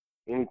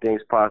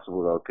anything's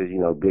possible though, because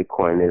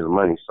Bitcoin is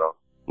money, so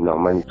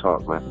money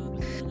talk, man.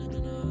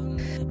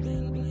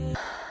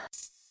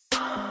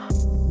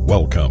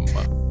 Welcome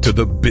to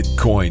the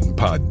Bitcoin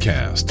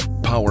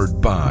Podcast,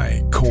 powered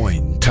by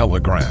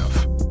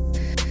Cointelegraph.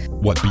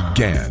 What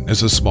began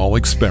as a small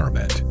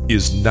experiment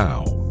is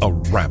now a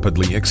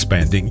rapidly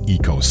expanding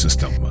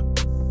ecosystem.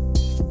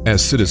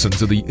 As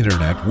citizens of the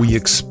internet, we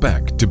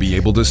expect to be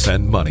able to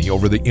send money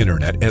over the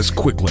internet as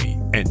quickly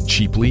and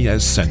cheaply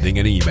as sending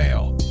an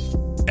email.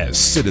 As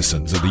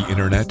citizens of the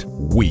internet,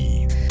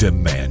 we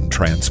demand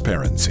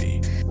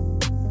transparency.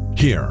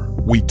 Here,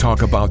 we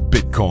talk about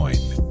Bitcoin,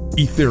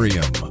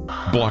 Ethereum,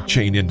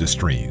 blockchain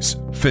industries,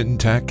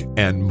 fintech,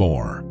 and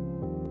more.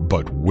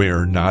 But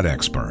we're not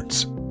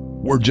experts.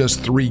 We're just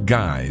three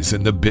guys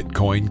in the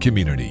Bitcoin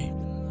community,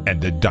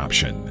 and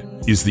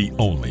adoption is the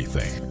only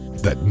thing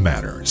that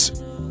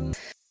matters.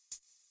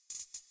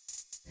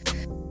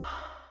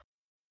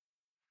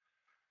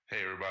 Hey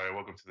everybody,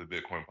 welcome to the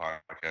Bitcoin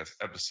Podcast,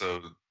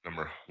 episode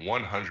number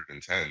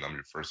 110. I'm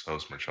your first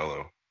host,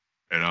 Marcello.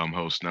 And I'm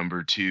host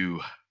number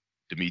 2,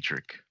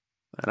 Dimitrik.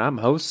 And I'm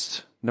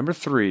host number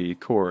 3,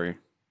 Corey.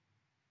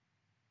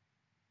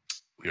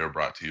 We are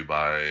brought to you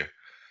by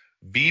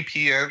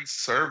VPN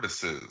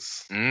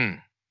Services.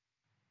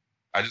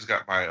 I just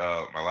got my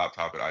my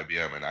laptop at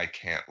IBM, and I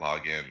can't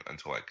log in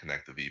until I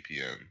connect the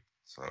VPN.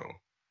 So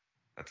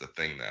that's a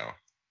thing now.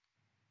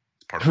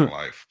 It's part of my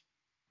life.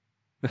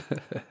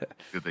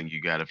 Good thing you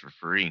got it for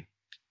free.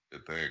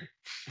 Good thing.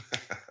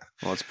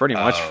 Well, it's pretty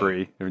much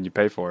free when you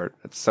pay for it.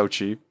 It's so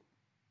cheap.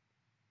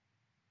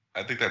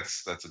 I think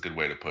that's a good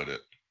way to put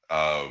it.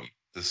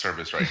 The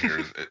service right here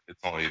is it's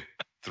only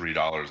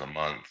 $3 a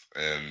month,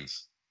 and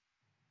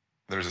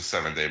there's a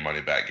 7-day money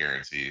back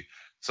guarantee.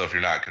 So if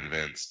you're not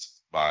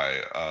convinced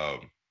by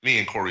me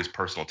and Corey's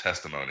personal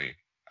testimony,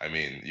 I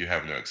mean, you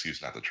have no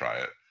excuse not to try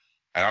it.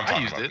 And I'm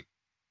talking used about it.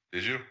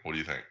 Did you? What do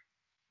you think?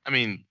 I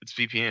mean, it's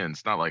VPN.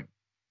 It's not like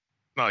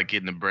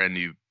getting a brand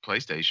new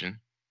PlayStation.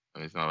 I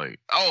mean, it's not like,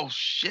 oh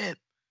shit.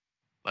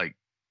 Like,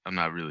 I'm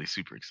not really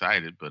super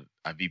excited, but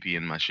I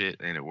VPN my shit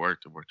and it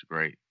worked. It worked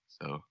great.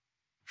 So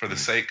For the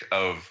sake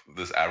of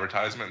this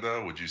advertisement,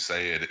 though, would you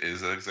say it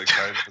is as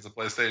exciting as a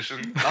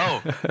PlayStation?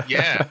 Oh,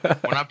 yeah.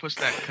 When I push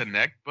that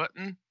connect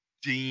button,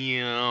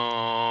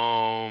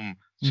 damn.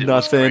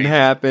 Nothing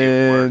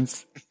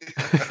happens.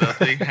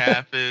 Nothing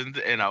happened,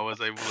 and I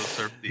was able to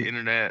surf the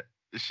internet.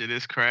 This shit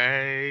is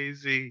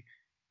crazy.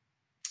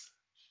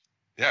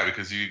 Yeah,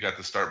 because you got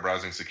to start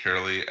browsing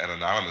securely and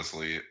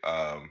anonymously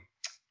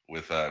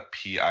with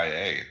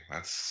PIA.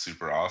 That's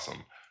super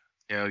awesome.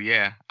 Hell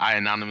yeah. I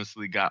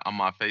anonymously got on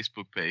my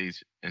Facebook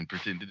page and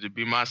pretended to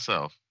be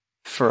myself.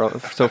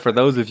 So for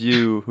those of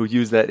you who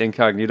use that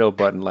incognito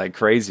button like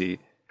crazy,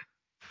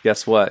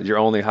 guess what? You're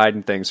only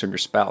hiding things from your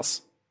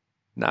spouse,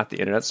 not the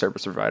internet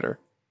service provider.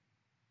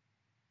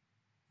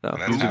 So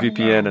use a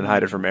VPN and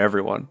hide it from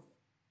everyone.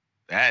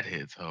 That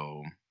hits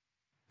home.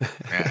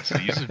 Yeah, so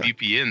use a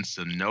VPN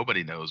so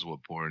nobody knows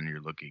what porn you're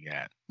looking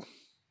at.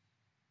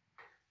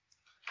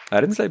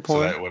 I didn't say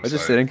porn. I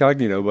just said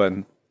incognito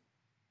button.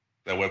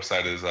 That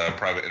website is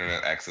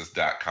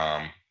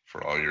privateinternetaccess.com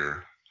for all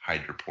your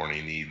hide your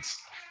porny needs.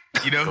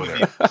 You know who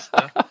needs this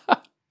stuff?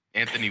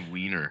 Anthony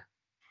Weiner.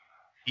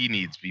 He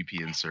needs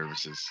VPN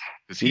services.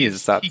 He needs to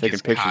stop taking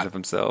pictures of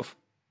himself.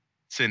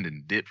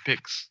 Sending dick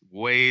pics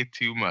way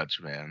too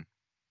much, man.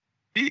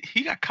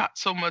 He got caught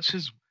so much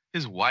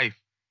his wife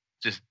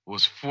just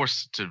was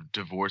forced to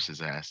divorce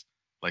his ass.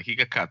 Like, he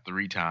got caught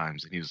 3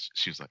 times, and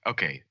she was like,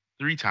 okay,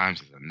 3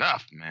 times is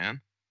enough,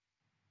 man.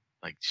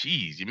 Like,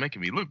 geez, you're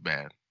making me look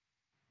bad.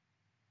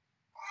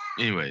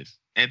 Anyways,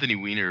 Anthony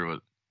Weiner,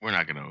 we're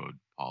not going to hold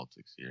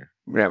politics here.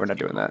 Yeah, we're not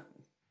doing that.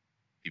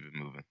 Keep it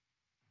moving.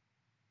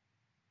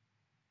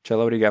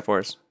 Cello, what do you got for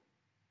us?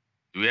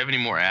 Do we have any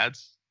more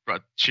ads?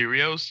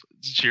 Cheerios?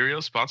 Does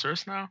Cheerios sponsor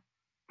us now?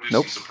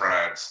 Nope.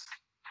 Surprise.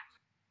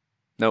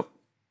 Nope,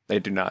 they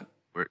do not.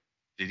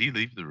 Did he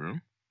leave the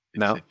room? Did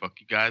No. he say, fuck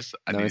you guys?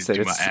 I need he to said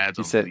do my ads.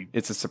 he said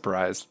it's a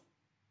surprise.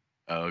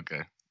 Oh,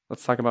 okay.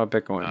 Let's talk about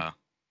Bitcoin.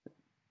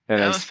 And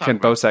yeah, as Ken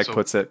Bosak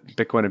puts it,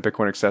 Bitcoin and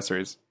Bitcoin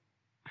accessories.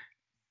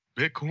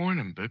 Bitcoin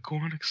and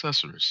Bitcoin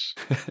accessories.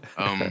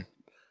 Like,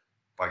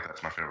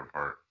 that's my favorite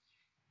part.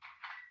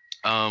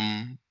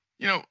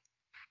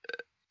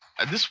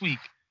 This week,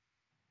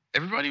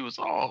 everybody was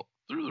all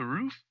through the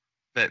roof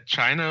that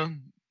China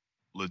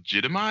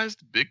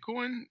legitimized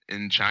Bitcoin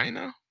in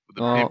China.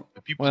 The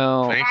people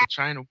Bank of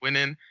China went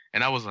in,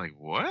 and I was like,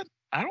 what?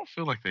 I don't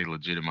feel like they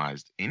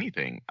legitimized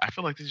anything. I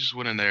feel like they just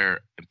went in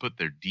there and put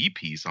their D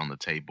piece on the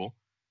table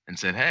and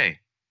said, hey,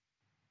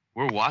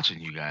 we're watching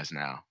you guys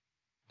now.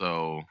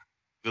 So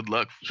good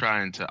luck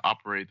trying to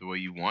operate the way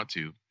you want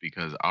to,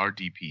 because our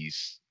D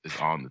piece is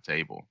on the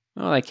table.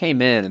 Well, they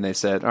came in and they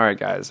said, all right,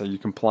 guys, are you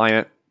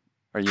compliant?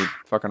 Are you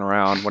fucking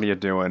around? What are you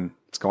doing?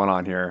 What's going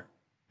on here?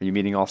 Are you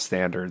meeting all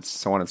standards?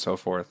 So on and so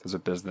forth as a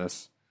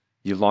business.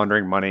 Are you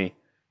laundering money?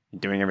 Are you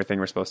doing everything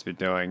we're supposed to be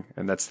doing?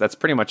 And that's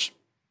pretty much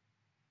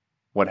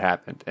what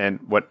happened. And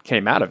what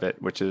came out of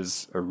it, which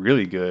is a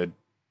really good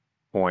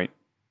point,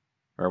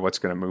 or what's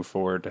going to move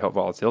forward to help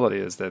volatility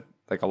is that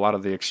like a lot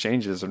of the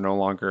exchanges are no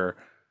longer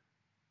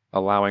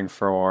allowing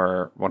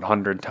for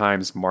 100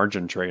 times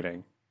margin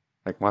trading,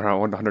 like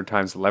 100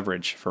 times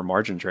leverage for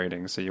margin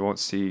trading. So you won't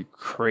see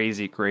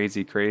crazy,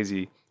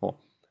 well,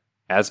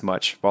 as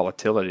much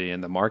volatility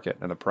in the market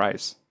and the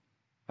price.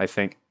 I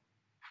think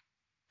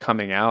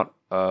coming out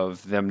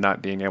of them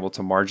not being able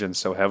to margin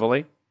so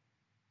heavily,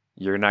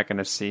 you're not going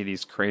to see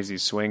these crazy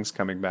swings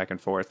coming back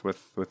and forth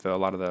with a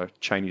lot of the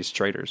Chinese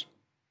traders,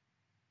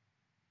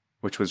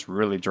 which was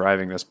really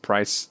driving this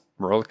price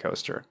roller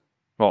coaster.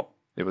 Well,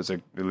 it was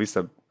at least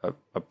a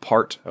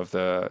part of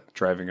the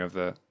driving of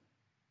the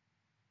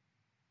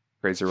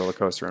crazy roller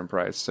coaster in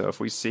price. So if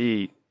we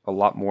see a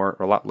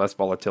lot less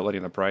volatility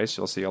in the price,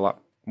 you'll see a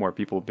lot more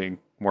people being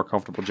more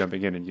comfortable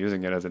jumping in and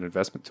using it as an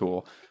investment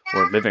tool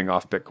or living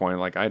off Bitcoin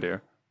like I do.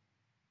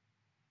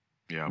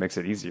 Yeah. Makes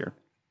it easier.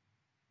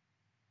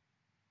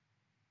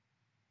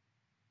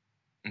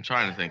 I'm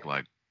trying to think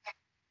like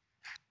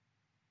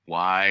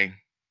why.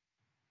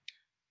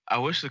 I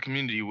wish the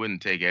community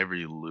wouldn't take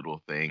every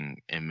little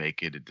thing and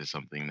make it into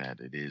something that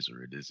it is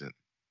or it isn't.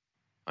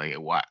 Like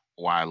why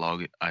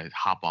I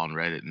hop on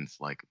Reddit and it's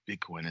like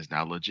Bitcoin is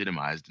now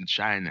legitimized in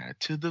China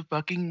to the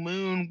fucking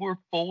moon. We're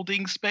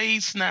folding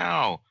space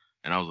now.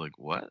 And I was like,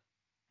 what?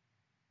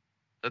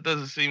 That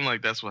doesn't seem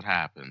like that's what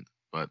happened.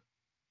 But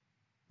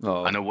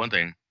I know one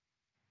thing.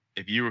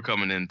 If you were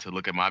coming in to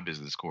look at my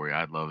business, Corey,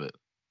 I'd love it.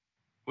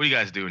 What are you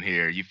guys doing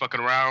here? You fucking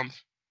around?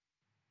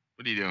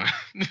 What are you doing?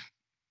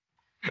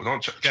 Well,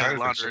 don't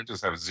China's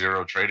exchanges have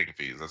zero trading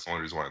fees. That's the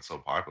only reason why it's so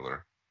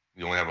popular.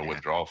 You only have a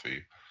withdrawal fee.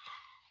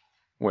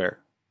 Where?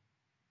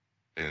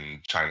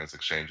 In China's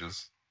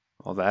exchanges.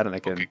 All that,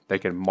 and they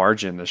can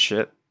margin the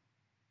shit.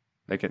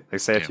 They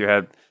say if they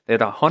had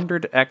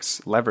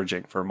 100x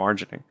leveraging for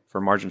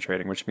margin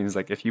trading, which means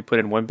like if you put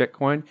in 1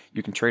 Bitcoin,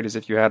 you can trade as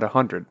if you had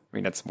 100. I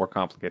mean, that's more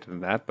complicated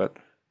than that, but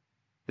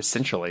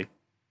essentially,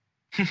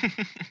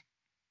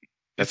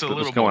 that's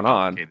what's going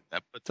on.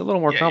 It's a little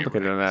more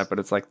complicated than that, but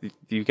it's like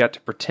you got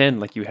to pretend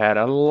like you had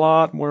a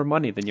lot more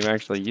money than you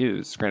actually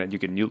use. Granted, you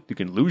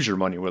can lose your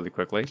money really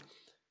quickly.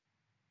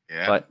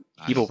 Yeah, but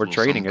people were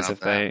trading as if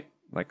they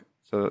like.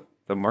 So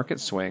the market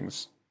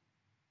swings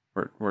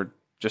were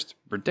just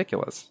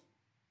ridiculous.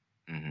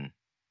 Mm-hmm.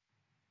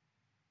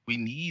 We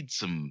need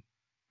some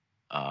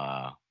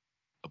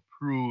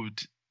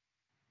approved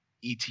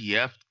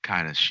ETF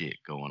kind of shit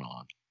going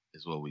on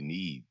is what we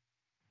need.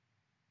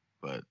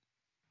 But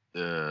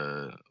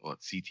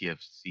CTFC,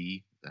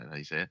 is that how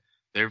you say it?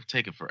 They're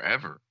taking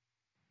forever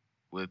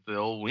with the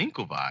old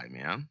Winklevi,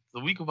 man.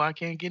 The Winklevi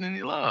can't get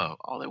any love.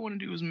 All they want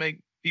to do is make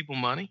people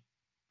money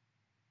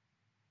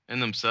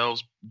and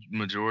themselves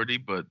majority,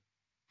 but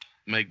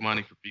make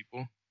money for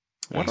people.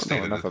 I don't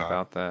know enough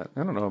about that.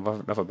 I don't know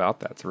enough about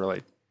that to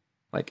really,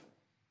 like,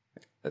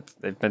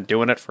 they've been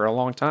doing it for a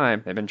long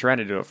time. They've been trying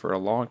to do it for a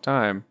long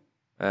time.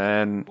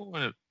 And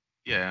when it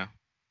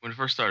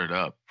first started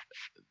up,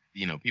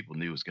 people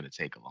knew it was going to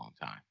take a long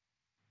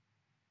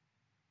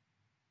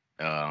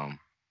time.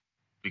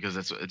 Because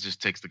it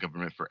just takes the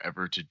government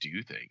forever to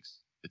do things.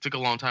 It took a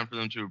long time for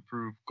them to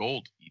approve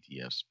gold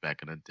ETFs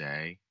back in the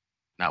day.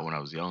 Not when I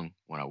was young,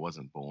 when I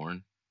wasn't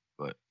born,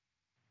 but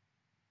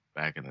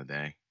back in the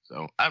day.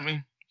 So, I mean,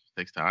 it just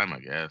takes time, I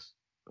guess.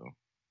 So,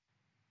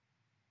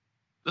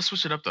 let's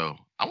switch it up, though.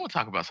 I want to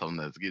talk about something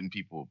that's getting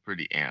people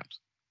pretty amped.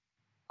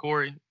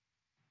 Corey,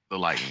 the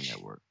Lightning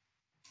Network.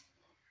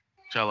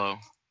 Cello,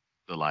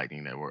 the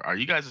Lightning Network. Are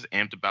you guys as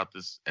amped about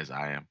this as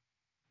I am?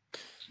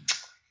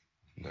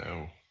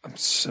 No.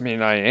 I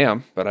mean, I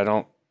am, but I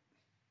don't.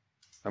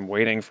 I'm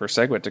waiting for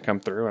SegWit to come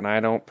through, and I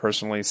don't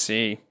personally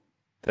see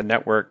the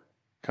network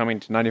coming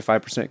to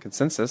 95%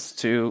 consensus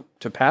to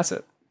pass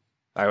it.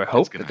 I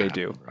hope that they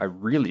do. I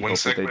really hope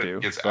that they do. When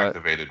SegWit gets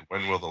activated,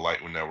 when will the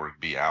Lightning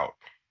Network be out?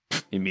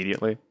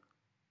 Immediately.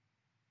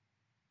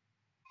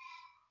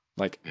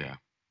 Like, yeah,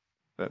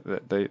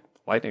 the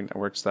Lightning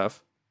Network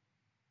stuff.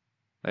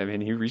 I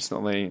mean, he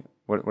recently,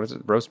 what is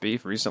it? Roast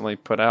Beef recently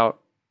put out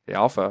the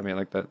alpha. I mean,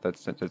 like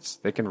that's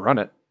they can run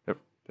it.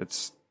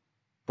 It's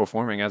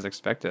performing as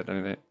expected. I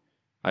mean,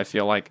 I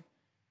feel like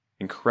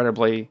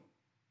incredibly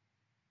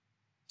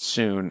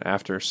soon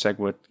after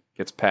SegWit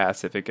gets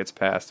passed, if it gets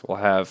passed,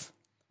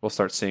 we'll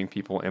start seeing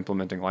people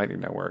implementing Lightning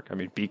Network. I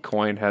mean,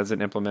 Bitcoin has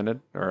it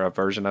implemented, or a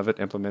version of it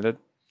implemented.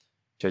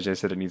 JJ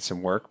said it needs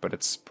some work, but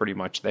it's pretty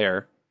much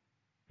there.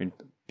 I mean,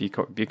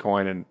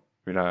 Bitcoin and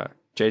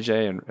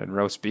JJ and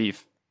Roast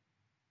Beef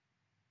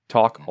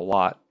talk a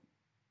lot.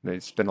 They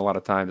spend a lot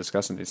of time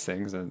discussing these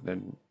things,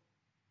 and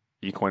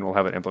Bitcoin will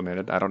have it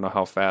implemented. I don't know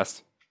how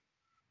fast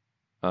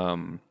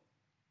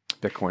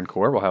Bitcoin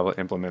Core will have it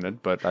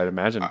implemented, but I'd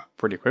imagine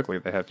pretty quickly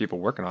they have people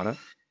working on it.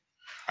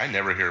 I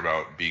never hear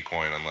about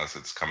Bitcoin unless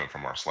it's coming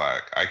from our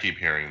Slack. I keep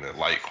hearing that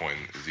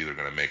Litecoin is either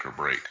going to make or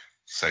break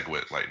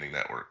SegWit Lightning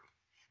Network.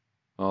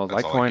 Well,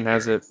 Litecoin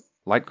has it.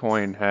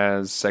 Litecoin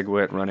has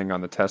SegWit running on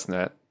the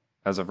testnet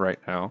as of right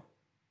now.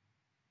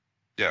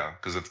 Yeah,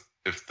 because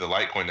if the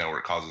Litecoin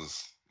network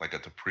causes like a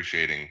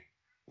depreciating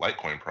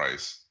Litecoin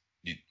price,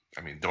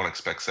 I mean, don't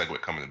expect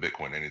SegWit coming to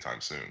Bitcoin anytime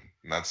soon.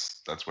 And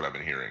that's what I've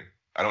been hearing.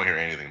 I don't hear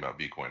anything about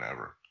Bitcoin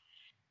ever.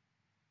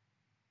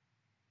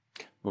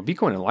 Well,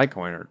 Bitcoin and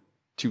Litecoin are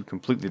two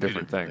completely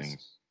different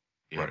things.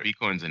 Yeah, right.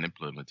 Bitcoin's an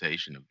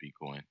implementation of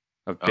Bitcoin.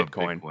 Of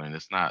Bitcoin.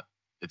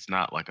 It's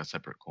not like a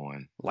separate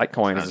coin.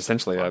 Litecoin is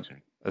essentially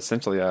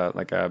a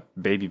like a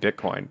baby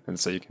Bitcoin, and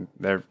so you can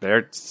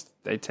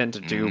they tend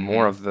to do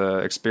more of the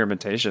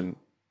experimentation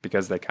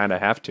because they kind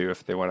of have to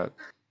if they want to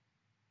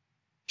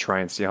try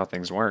and see how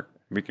things work.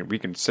 We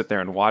can sit there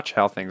and watch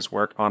how things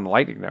work on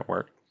Lightning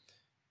Network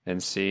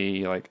and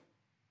see on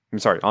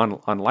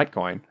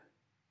Litecoin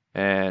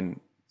and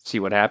see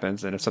what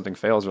happens. And if something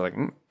fails, we're like,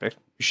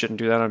 you shouldn't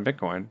do that on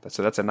Bitcoin.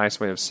 So that's a nice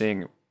way of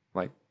seeing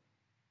like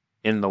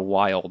in the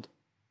wild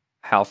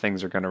how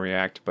things are going to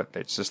react. But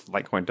it's just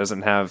Litecoin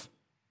doesn't have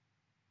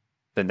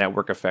the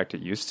network effect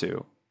it used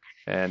to.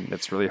 And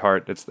it's really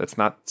hard. It's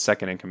not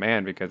second in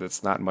command because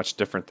it's not much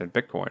different than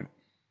Bitcoin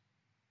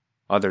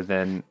other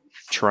than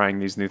trying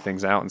these new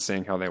things out and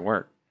seeing how they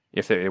work.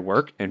 If they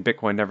work and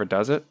Bitcoin never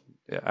does it,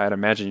 I'd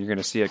imagine you're going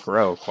to see it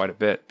grow quite a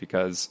bit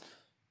because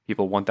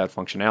people want that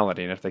functionality.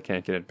 And if they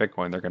can't get it in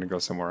Bitcoin, they're going to go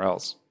somewhere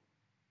else.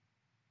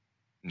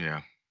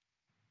 Yeah.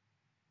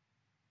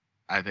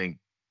 I think,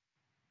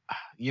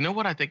 you know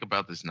what I think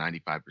about this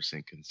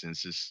 95%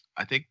 consensus?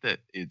 I think that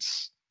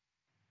it's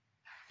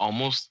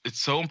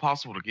so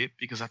impossible to get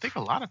because I think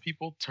a lot of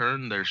people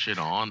turn their shit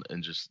on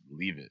and just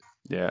leave it.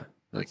 Yeah.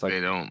 Like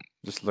they don't.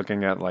 Just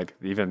looking at like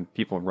even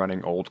people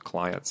running old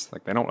clients,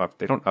 like they don't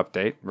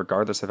update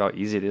regardless of how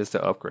easy it is to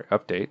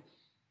update.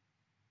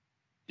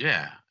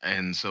 Yeah.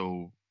 And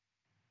so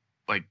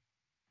like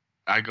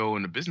I go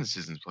into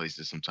businesses and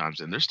places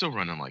sometimes and they're still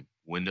running like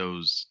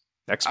Windows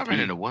XP. I ran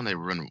into one, they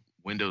were running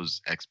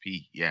Windows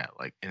XP. Yeah.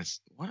 Like, and it's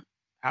what?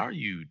 How are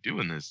you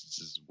doing this? This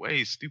is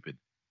way stupid.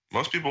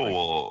 Most people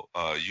will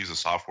use the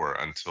software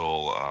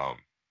until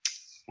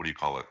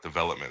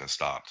development is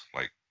stopped,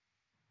 like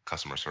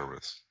customer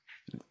service.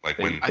 Like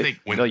when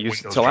they'll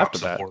use it until after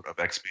that support of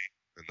XP,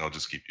 then they'll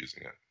just keep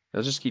using it.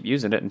 They'll just keep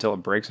using it until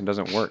it breaks and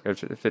doesn't work.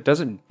 If it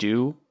doesn't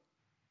do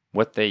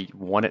what they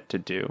want it to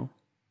do,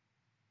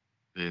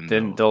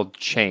 then they'll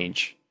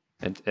change.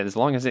 And as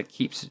long as it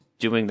keeps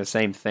doing the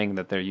same thing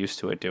that they're used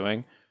to it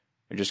doing,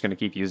 they're just going to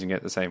keep using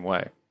it the same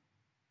way.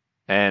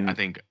 And I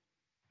think,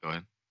 go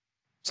ahead.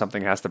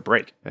 Something has to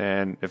break.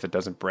 And if it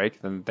doesn't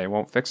break, then they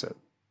won't fix it.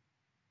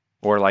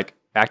 Or like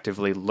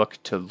actively look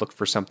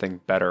for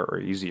something better or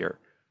easier.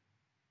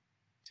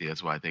 See,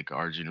 that's why I think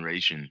our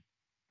generation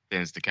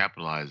tends to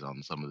capitalize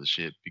on some of the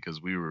shit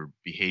because we were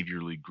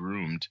behaviorally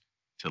groomed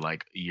to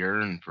like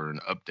yearn for an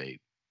update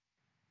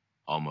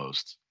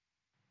almost.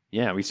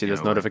 Yeah, we see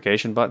those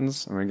notification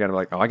buttons, and we gotta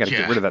I gotta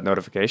get rid of that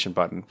notification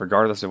button,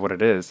 regardless of what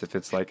it is. If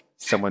it's like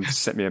someone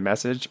sent me a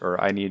message, or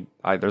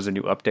there's a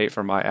new update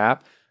for my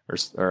app,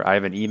 or I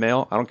have an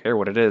email. I don't care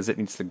what it is; it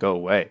needs to go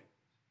away.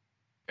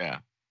 Yeah,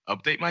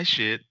 update my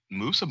shit,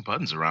 move some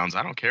buttons around.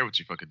 I don't care what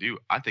you fucking do.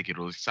 I think it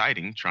was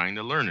exciting trying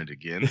to learn it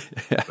again.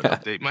 But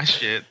update my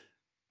shit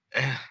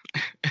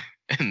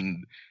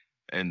and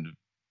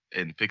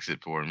fix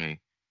it for me.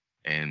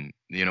 And,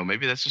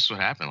 maybe that's just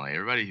what happened. Like,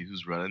 everybody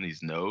who's running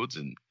these nodes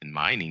and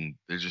mining,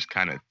 they're just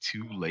kind of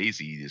too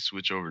lazy to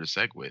switch over to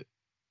SegWit.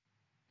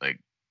 Like,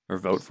 or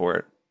vote for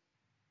it.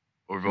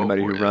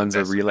 Anybody who runs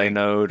a relay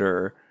node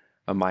or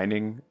a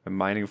mining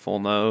full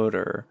node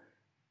or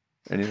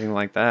anything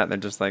like that, they're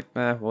just like,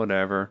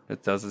 whatever.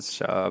 It does its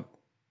job.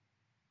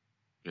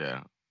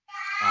 Yeah.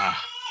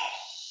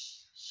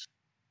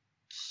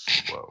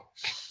 Whoa.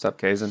 What's up,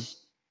 Kazan?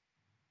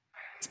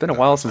 It's been a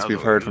while since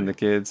we've heard from the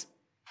kids.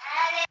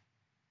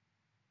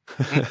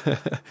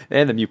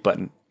 And the mute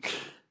button.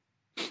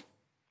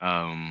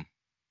 I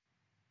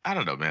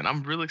don't know, man.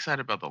 I'm really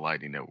excited about the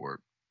Lightning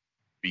Network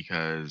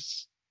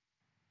because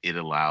it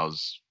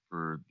allows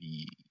for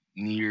the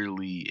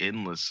nearly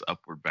endless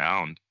upward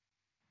bound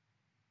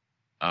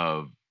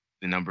of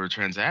the number of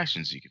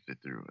transactions you can fit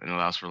through. And it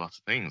allows for lots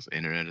of things.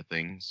 Internet of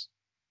Things,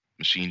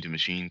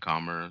 machine-to-machine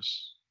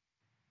commerce.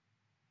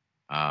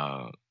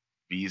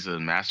 Visa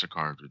and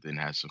MasterCard would then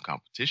have some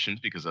competition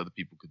because other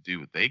people could do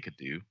what they could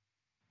do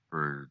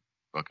for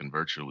fucking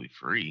virtually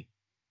free.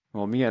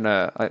 Well, me and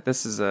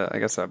this is I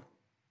guess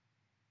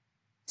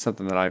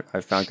something that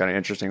I found kind of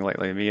interesting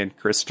lately. Me and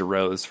Chris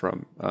DeRose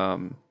from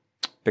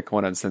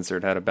Bitcoin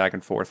Uncensored had a back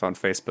and forth on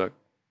Facebook.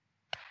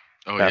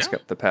 Oh,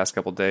 the past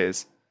couple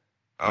days.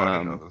 Oh, I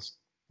didn't know this.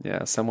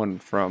 Yeah, someone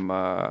from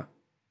Ryan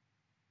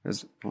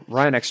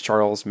X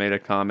Charles made a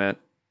comment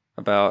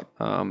about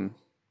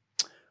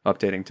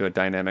updating to a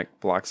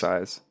dynamic block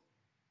size.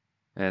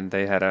 And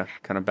they had a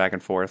kind of back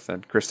and forth,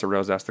 and Chris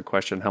DeRose asked the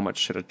question, how much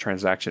should a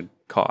transaction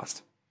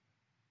cost?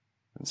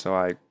 And so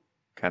I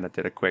kind of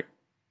did a quick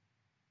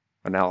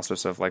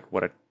analysis of like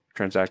what a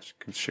transaction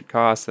should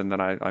cost, and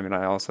then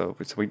I also,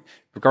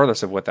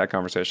 regardless of what that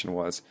conversation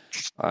was,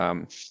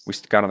 we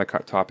got on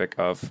the topic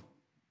of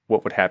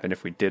what would happen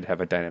if we did have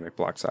a dynamic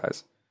block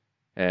size.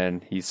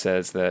 And he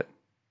says that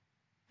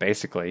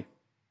basically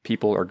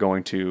people are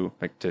going to,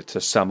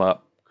 to sum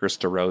up Chris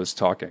DeRose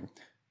talking,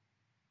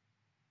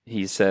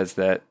 he says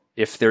that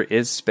if there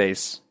is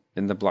space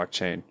in the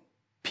blockchain,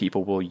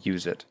 people will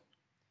use it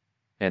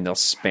and they'll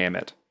spam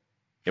it.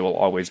 It will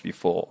always be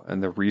full.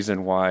 And the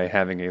reason why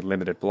having a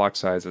limited block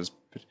size is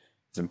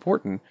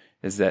important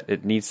is that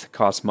it needs to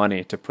cost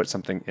money to put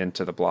something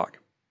into the block.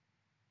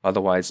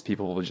 Otherwise,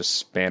 people will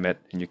just spam it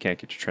and you can't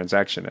get your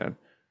transaction in.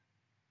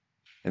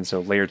 And so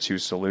layer 2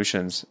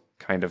 solutions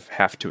kind of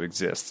have to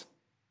exist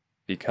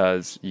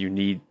because you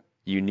need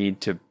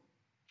to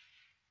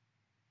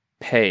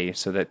pay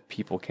so that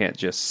people can't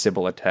just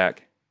Sybil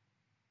attack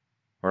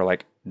or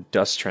like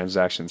dust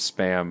transaction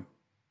spam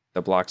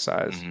the block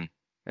size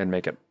and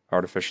make it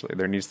artificially.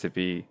 There needs to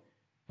be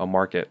a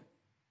market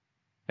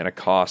and a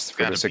cost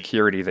for the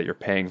security that you're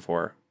paying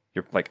for.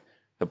 You're like,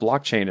 the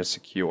blockchain is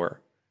secure.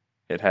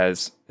 It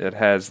has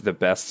the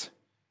best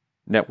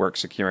network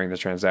securing the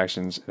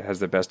transactions. It has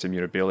the best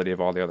immutability of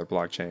all the other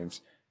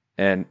blockchains.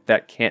 And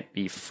that can't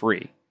be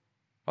free.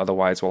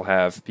 Otherwise, we'll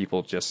have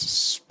people just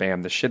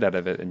spam the shit out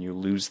of it and you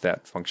lose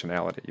that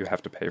functionality. You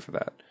have to pay for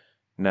that.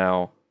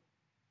 Now,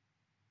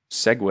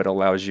 SegWit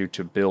allows you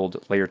to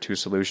build layer 2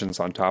 solutions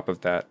on top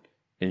of that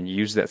and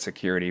use that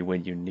security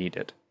when you need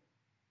it.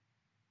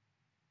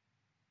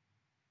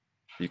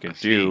 You can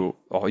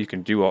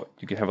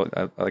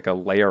have a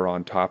layer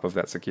on top of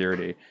that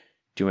security,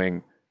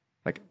 doing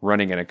like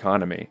running an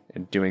economy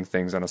and doing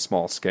things on a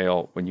small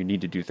scale when you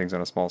need to do things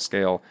on a small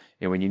scale,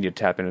 and when you need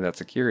to tap into that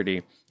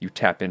security, you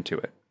tap into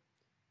it.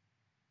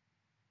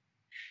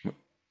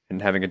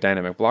 And having a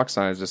dynamic block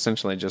size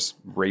essentially just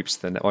rapes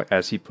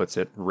as he puts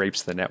it,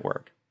 rapes the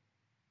network.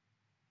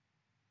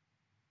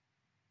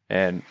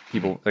 And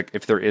people, like,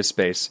 if there is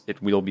space,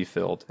 it will be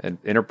filled. And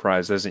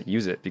enterprise doesn't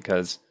use it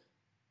because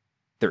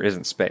there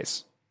isn't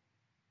space.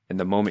 And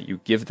the moment you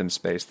give them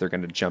space, they're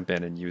going to jump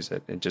in and use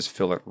it and just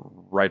fill it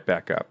right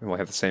back up. And we'll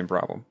have the same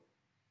problem.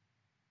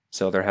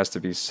 So there has to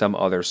be some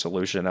other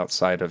solution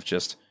outside of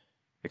just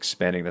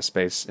expanding the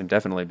space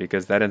indefinitely,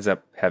 because that ends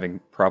up having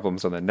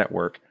problems on the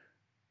network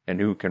and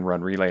who can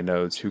run relay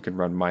nodes, who can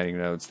run mining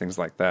nodes, things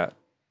like that.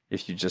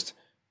 If you just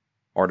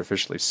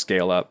artificially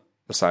scale up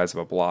the size of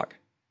a block.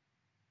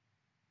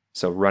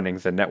 So running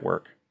the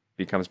network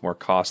becomes more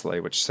costly,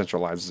 which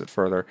centralizes it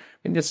further.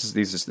 And this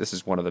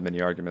is one of the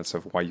many arguments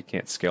of why you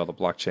can't scale the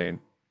blockchain.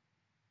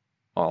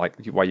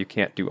 Like why you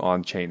can't do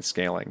on-chain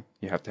scaling.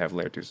 You have to have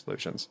layer 2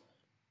 solutions.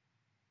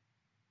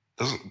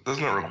 Doesn't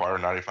it require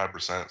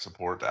 95%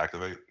 support to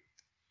activate?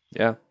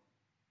 Yeah,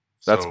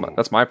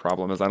 that's my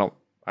problem. Is I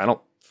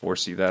don't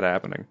foresee that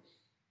happening.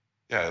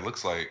 Yeah, it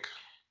looks like,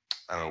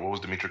 I don't know, what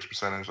was Dimitri's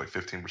percentage? Like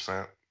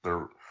 15%.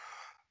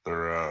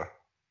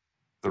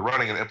 They're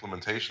running an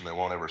implementation that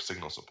won't ever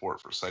signal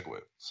support for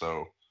SegWit.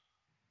 So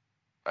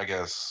I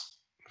guess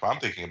if I'm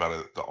thinking about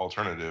it, the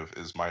alternative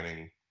is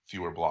mining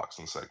fewer blocks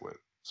in SegWit.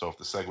 So if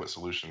the SegWit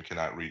solution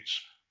cannot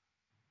reach,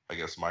 I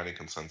guess, mining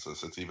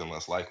consensus, it's even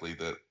less likely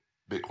that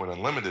Bitcoin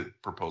Unlimited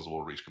proposal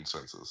will reach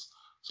consensus.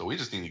 So we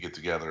just need to get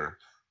together.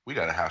 We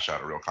got to hash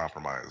out a real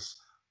compromise,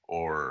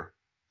 or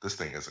this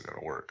thing isn't going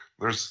to work.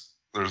 There's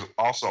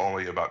also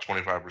only about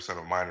 25%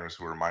 of miners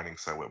who are mining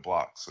SegWit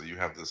blocks. So you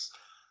have this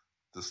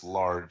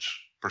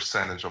large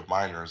percentage of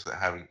miners that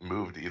haven't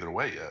moved either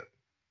way yet.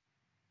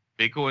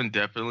 Bitcoin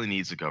definitely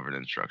needs a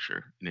governance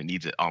structure, and it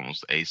needs it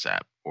almost ASAP,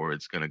 or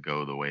it's going to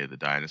go the way of the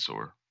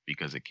dinosaur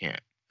because it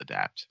can't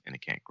adapt and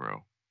it can't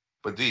grow.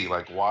 But D,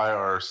 like, why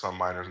are some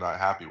miners not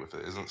happy with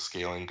it? Isn't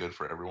scaling good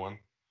for everyone?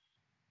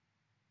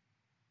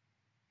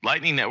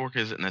 Lightning Network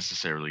isn't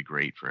necessarily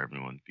great for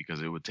everyone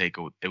because it would take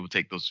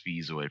those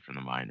fees away from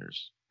the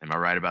miners. Am I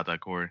right about that,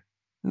 Corey?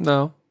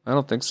 No, I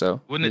don't think so.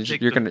 Wouldn't it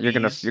take you're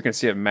gonna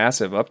see a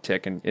massive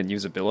uptick in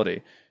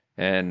usability,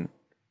 and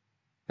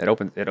it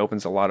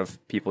opens a lot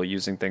of people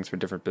using things for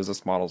different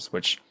business models.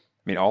 Which,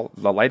 I mean, all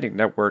the Lightning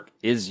Network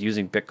is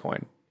using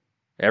Bitcoin.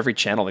 Every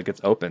channel that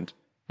gets opened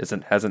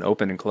has an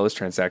open and closed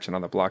transaction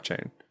on the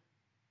blockchain.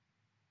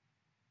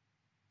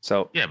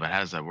 So yeah, but how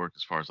does that work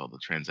as far as all the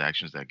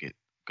transactions that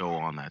go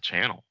on that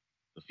channel,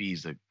 the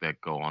fees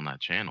that go on that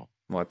channel?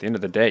 Well, at the end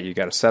of the day, you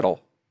got to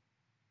settle.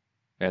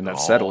 And that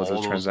settle is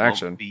a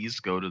transaction. Fees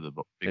go to the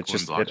Bitcoin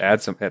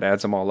blockchain. It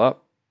adds them all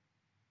up,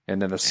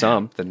 and then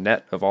the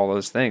net of all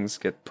those things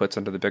puts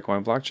into the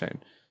Bitcoin blockchain.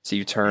 So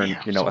you turn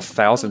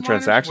 1,000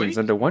 transactions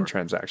into one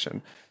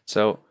transaction.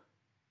 So,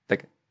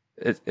 like,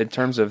 in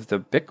terms of the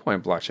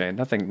Bitcoin blockchain,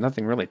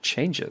 nothing really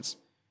changes.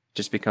 It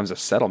just becomes a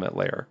settlement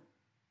layer.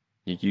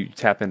 You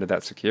tap into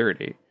that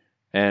security,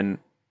 and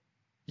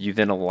you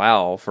then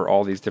allow for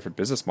all these different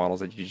business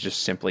models that you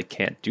just simply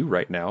can't do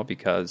right now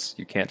because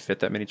you can't fit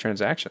that many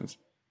transactions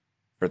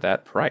for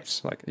that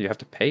price. Like, you have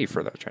to pay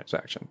for that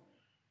transaction.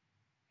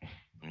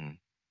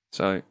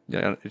 So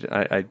yeah,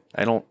 I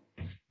don't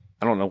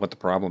know what the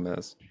problem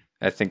is.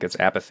 I think it's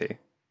apathy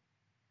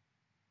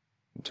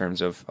in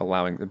terms of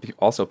allowing.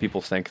 Also,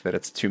 people think that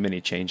it's too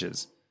many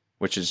changes,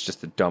 which is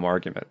just a dumb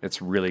argument.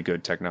 It's really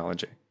good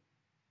technology.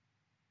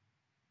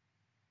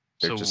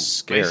 They're just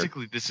scared.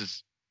 Basically, this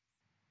is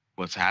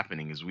what's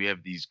happening: is we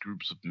have these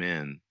groups of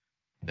men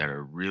that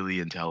are really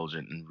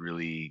intelligent and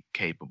really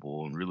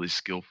capable and really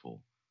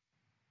skillful,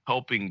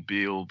 helping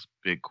build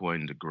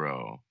Bitcoin to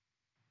grow,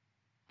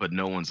 but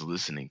no one's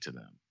listening to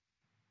them.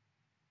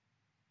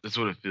 That's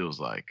what it feels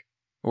like.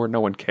 Or no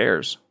one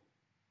cares.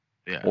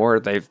 Yeah. Or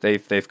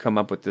they've come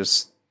up with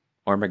this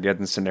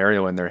Armageddon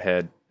scenario in their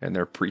head, and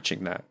they're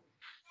preaching that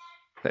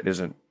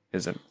isn't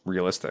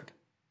realistic.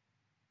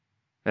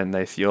 And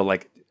they feel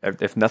like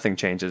if nothing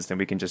changes, then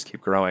we can just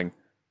keep growing,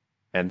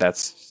 and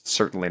that's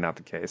certainly not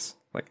the case.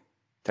 Like,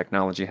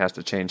 technology has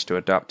to change to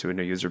adapt to a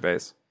new user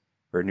base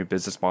or new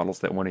business models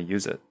that want to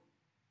use it.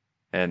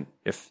 And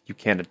if you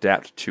can't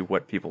adapt to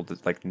what people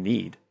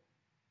need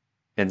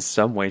in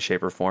some way,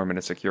 shape, or form in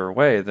a secure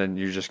way, then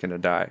you're just going to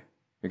die.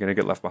 You're going to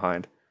get left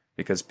behind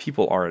because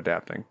people are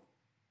adapting.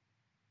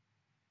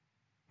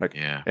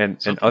 And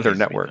other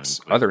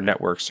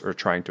networks are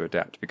trying to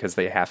adapt because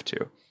they have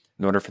to.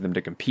 In order for them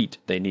to compete,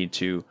 they need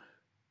to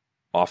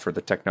offer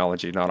the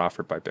technology not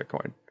offered by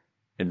Bitcoin.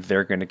 And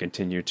they're going to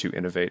continue to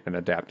innovate and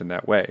adapt in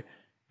that way.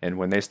 And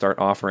when they start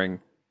offering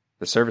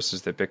the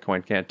services that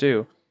Bitcoin can't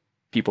do,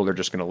 people are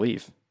just going to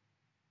leave.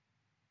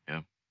 Yeah.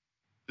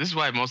 This is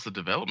why most of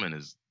the development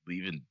is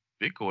leaving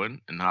Bitcoin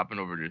and hopping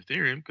over to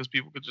Ethereum, because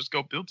people could just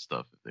go build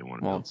stuff if they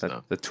want to build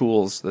stuff. The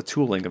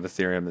tooling of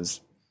Ethereum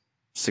is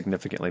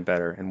significantly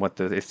better. And what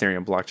the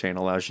Ethereum blockchain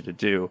allows you to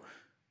do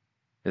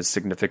is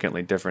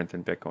significantly different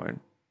than Bitcoin.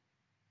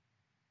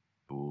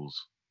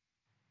 Tools.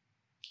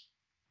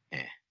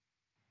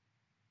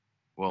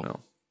 Well, no.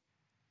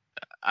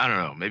 I don't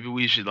know. Maybe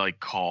we should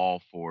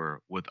call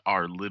for, with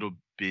our little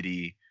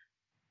bitty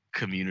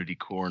community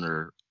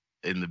corner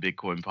in the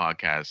Bitcoin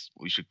podcast,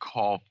 we should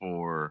call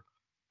for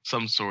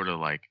some sort of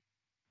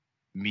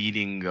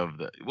meeting of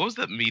the, what was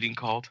that meeting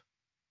called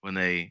when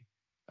they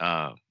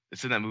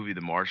it's in that movie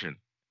The Martian,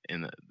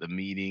 in the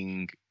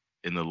meeting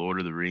in the Lord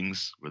of the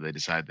Rings where they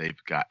decide they've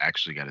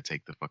actually got to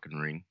take the fucking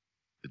ring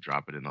to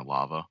drop it in the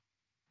lava,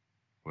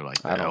 where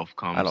the elf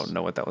comes. I don't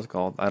know what that was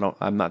called.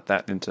 I'm not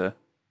that into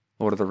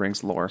Lord of the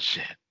Rings lore.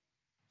 Shit.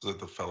 Is it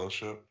the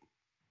Fellowship?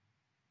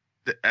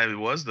 It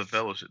was the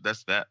Fellowship.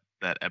 That's that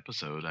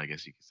episode, I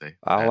guess you could say.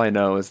 All I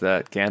know is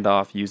that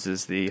Gandalf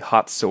uses the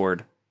hot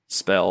sword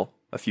spell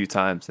a few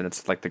times, and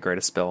it's the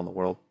greatest spell in the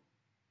world.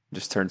 It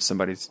just turns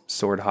somebody's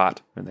sword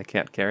hot, and they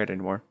can't carry it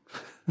anymore.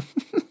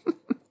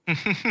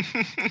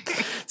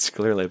 It's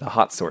clearly the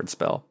hot sword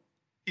spell.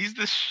 He's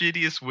the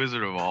shittiest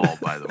wizard of all,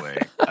 by the way.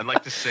 I'd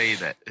like to say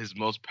that his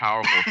most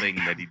powerful thing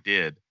that he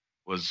did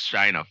was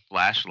shine a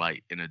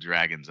flashlight in a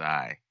dragon's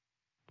eye.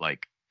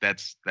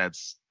 That's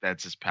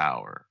his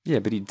power. Yeah,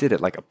 but he did it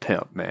like a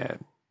pimp,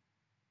 man.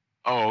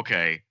 Oh,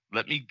 okay.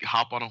 Let me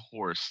hop on a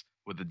horse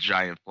with a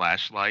giant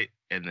flashlight,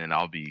 and then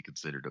I'll be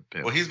considered a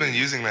pimp. Well, he's been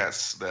using that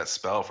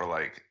spell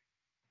for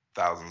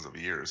thousands of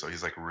years, so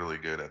he's really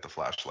good at the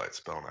flashlight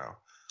spell now.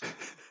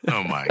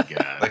 Oh my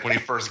god! When he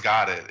first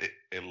got it,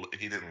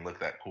 he didn't look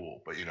that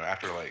cool, but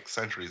after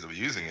centuries of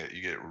using it,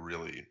 you get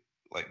really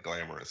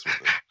glamorous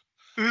with it.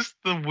 Who's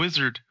the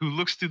wizard who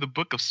looks through the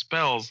book of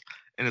spells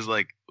and is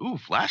like, "Ooh,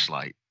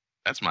 flashlight,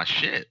 that's my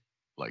shit.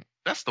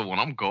 That's the one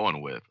I'm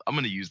going with. I'm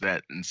gonna use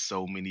that in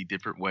so many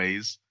different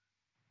ways."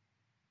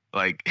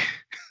 The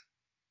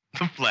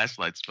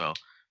flashlight spell.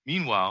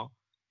 Meanwhile,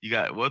 you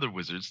got other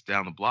wizards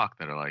down the block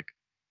that are like,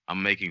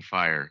 "I'm making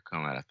fire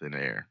come out of thin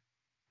air.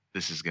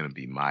 This is going to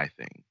be my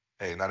thing."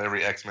 Hey, not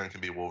every X-Men can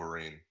be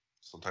Wolverine.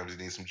 Sometimes you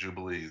need some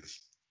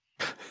Jubilees.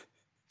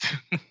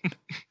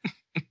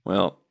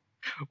 Well,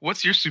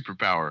 what's your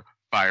superpower?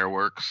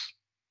 Fireworks?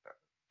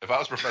 If I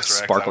was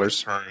Professor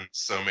Sparklers. X, I would turn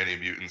so many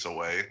mutants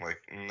away.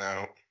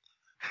 No,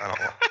 I don't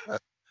want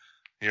that.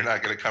 You're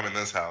not going to come in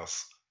this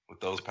house with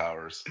those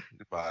powers.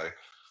 Goodbye.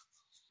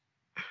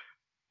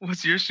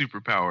 What's your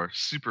superpower?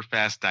 Super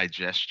fast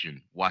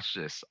digestion. Watch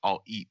this.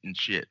 I'll eat and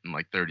shit in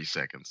 30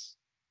 seconds.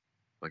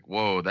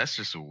 Whoa, that's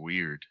just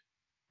weird.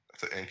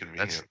 That's an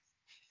inconvenience.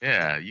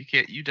 Yeah,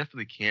 you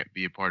definitely can't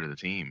be a part of the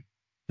team.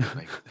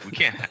 You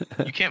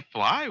can't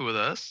fly with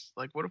us.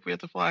 What if we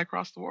have to fly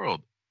across the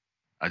world?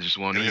 I just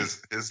want to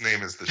eat. His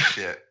name is the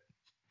shit.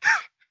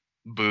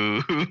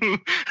 Boo.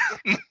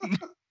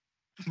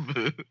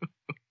 Boo.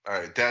 All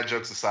right, dad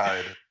jokes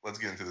aside, let's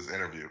get into this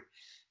interview.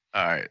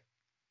 All right.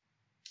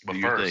 But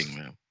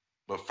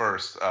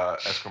first,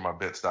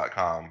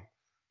 escrowmybits.com,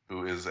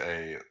 who is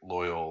a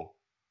loyal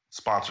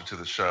sponsor to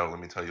the show, let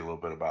me tell you a little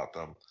bit about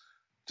them.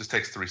 Just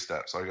takes 3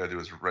 steps. All you got to do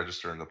is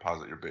register and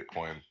deposit your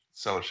Bitcoin.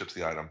 Seller ships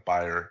the item.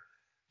 Buyer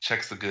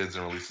checks the goods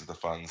and releases the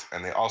funds.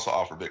 And they also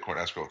offer Bitcoin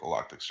escrow with a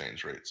locked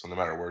exchange rate. So no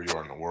matter where you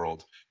are in the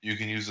world, you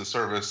can use the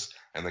service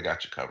and they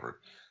got you covered.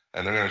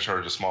 And they're going to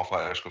charge a small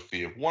flat escrow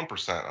fee of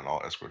 1% on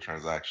all escrow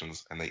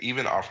transactions. And they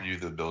even offer you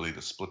the ability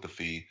to split the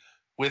fee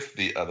with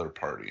the other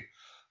party.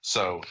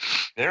 So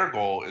their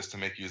goal is to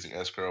make using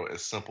escrow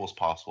as simple as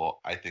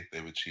possible. I think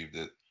they've achieved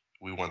it.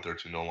 We want there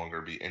to no longer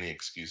be any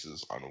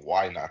excuses on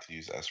why not to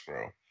use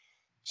escrow.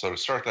 So to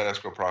start that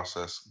escrow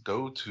process,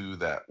 go to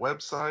that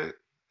website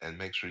and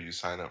make sure you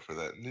sign up for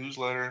that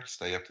newsletter.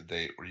 Stay up to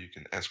date where you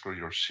can escrow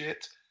your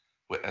shit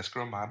with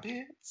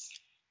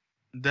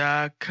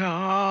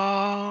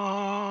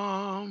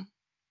escrowmybits.com.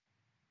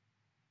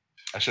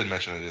 I should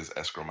mention it is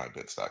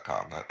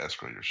escrowmybits.com, not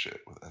escrow your shit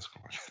with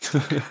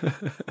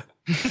escrowmybits.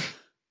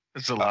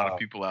 There's a lot of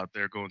people out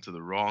there going to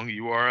the wrong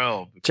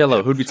URL.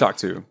 Cello, who'd we talk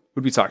to?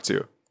 We talked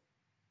to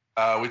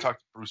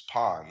Bruce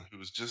Pon, who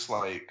was just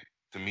like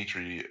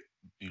Dmitry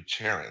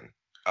Buchanan,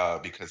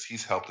 because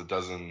he's helped a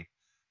dozen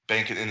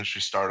banking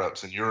industry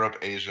startups in Europe,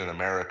 Asia, and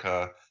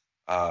America.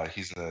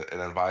 He's an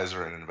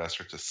advisor and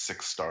investor to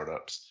 6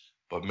 startups.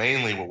 But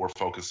mainly what we're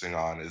focusing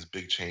on is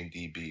BigChain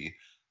DB.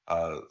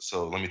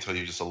 So let me tell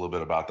you just a little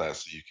bit about that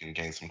so you can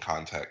gain some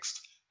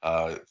context.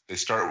 They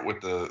start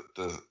with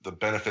the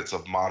benefits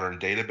of modern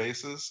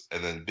databases,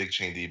 and then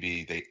BigChain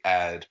DB, they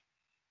add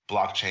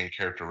blockchain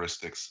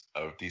characteristics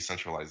of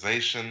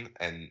decentralization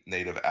and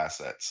native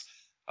assets.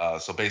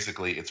 So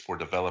basically, it's for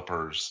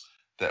developers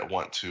that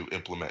want to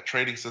implement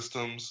trading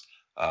systems,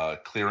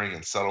 clearing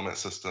and settlement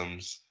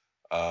systems,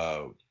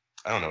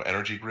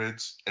 energy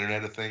grids,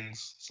 Internet of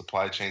Things,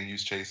 supply chain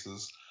use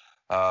cases,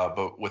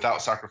 but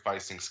without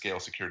sacrificing scale,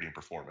 security, and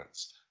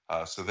performance.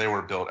 So they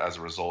were built as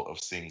a result of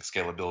seeing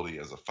scalability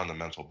as a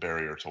fundamental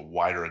barrier to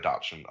wider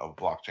adoption of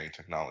blockchain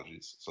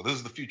technologies. So this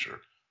is the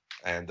future.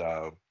 And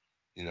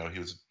he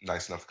was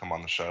nice enough to come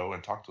on the show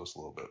and talk to us a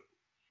little bit.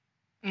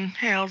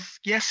 Hells,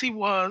 yes, he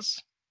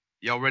was.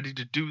 Y'all ready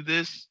to do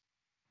this?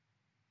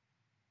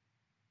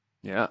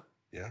 Yeah.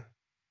 Yeah.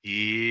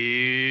 Here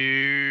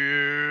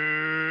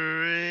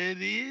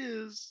it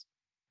is.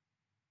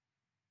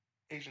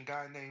 Asian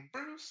guy named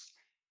Bruce.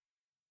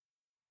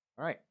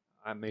 All right.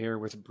 I'm here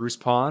with Bruce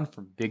Pon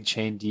from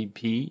BigChain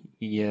DB.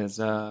 He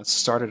has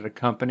started a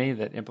company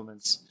that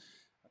implements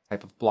a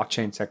type of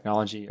blockchain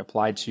technology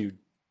applied to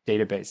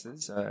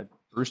databases.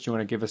 Bruce, do you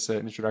want to give us an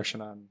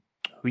introduction on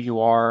who you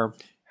are,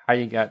 how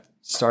you got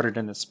started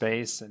in the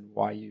space, and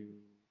why you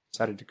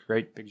decided to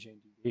create BigChain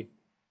DB?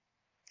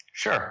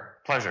 Sure.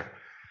 Pleasure.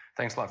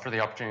 Thanks a lot for the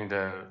opportunity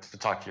to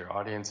talk to your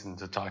audience and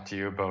to talk to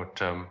you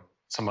about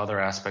some other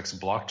aspects of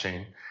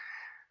blockchain.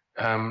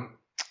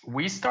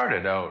 We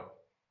started out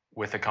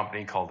with a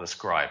company called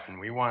Ascribe, and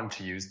we wanted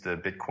to use the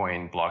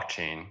Bitcoin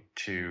blockchain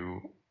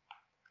to,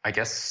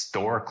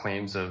 store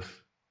claims of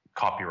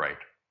copyright,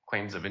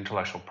 claims of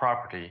intellectual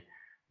property,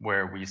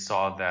 where we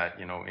saw that,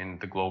 in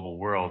the global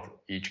world,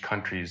 each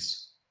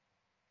country's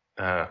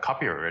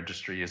copyright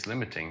registry is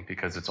limiting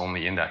because it's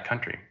only in that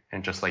country.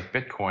 And just like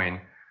Bitcoin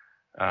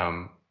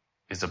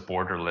is a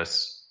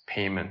borderless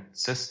payment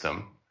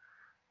system,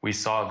 we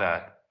saw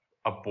that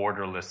a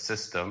borderless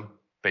system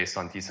based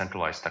on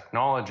decentralized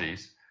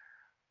technologies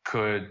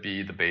could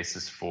be the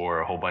basis for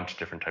a whole bunch of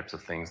different types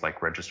of things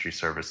like registry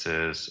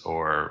services,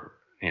 or,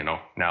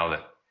 now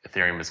that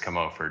Ethereum has come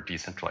out for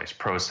decentralized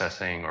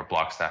processing or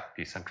block stack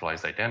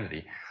decentralized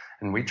identity.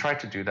 And we tried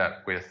to do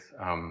that with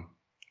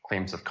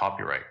claims of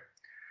copyright.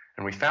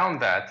 And we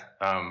found that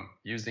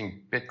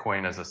using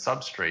Bitcoin as a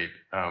substrate,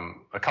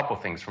 a couple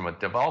of things from a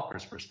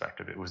developer's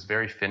perspective, it was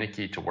very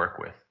finicky to work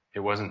with. It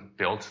wasn't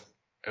built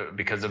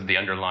because of the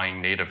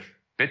underlying native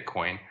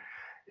Bitcoin.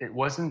 It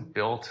wasn't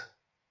built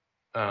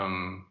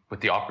with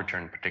the op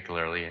return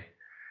particularly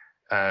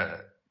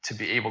to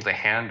be able to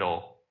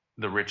handle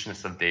the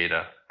richness of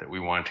data that we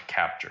wanted to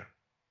capture.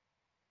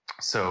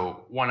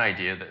 So one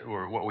idea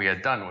what we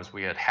had done was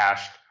we had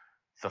hashed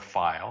the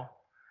file,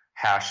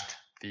 hashed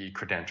the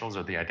credentials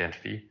or the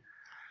identity,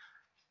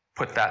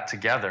 put that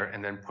together,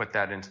 and then put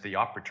that into the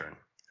op return.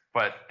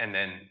 And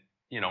then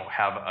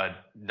have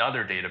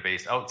another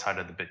database outside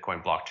of the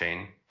Bitcoin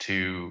blockchain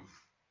to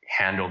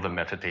handle the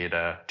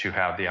metadata, to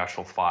have the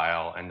actual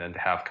file, and then to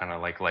have kind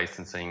of like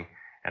licensing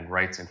and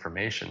rights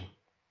information.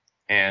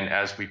 And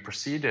as we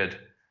proceeded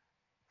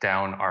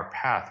down our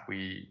path,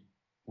 we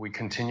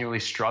continually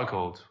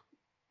struggled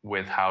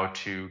with how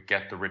to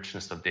get the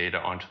richness of data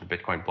onto the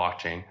Bitcoin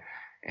blockchain.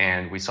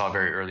 And we saw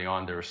very early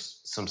on there was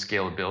some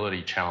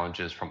scalability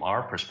challenges from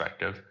our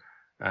perspective.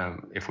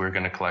 If we were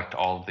going to collect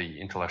all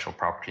the intellectual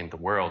property in the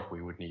world,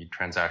 we would need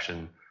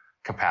transaction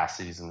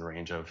capacities in the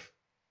range of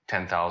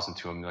 10,000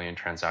 to 1 million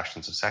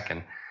transactions a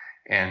second.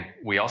 And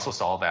we also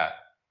saw that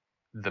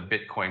the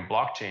Bitcoin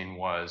blockchain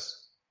was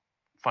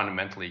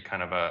fundamentally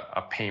kind of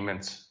a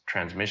payments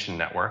transmission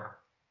network,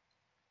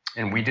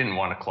 and we didn't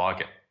want to clog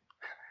it.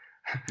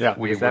 Yeah, that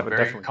would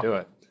definitely do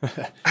it.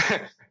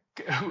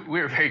 We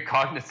were very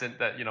cognizant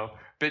that,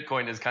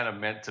 Bitcoin is kind of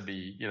meant to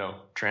be,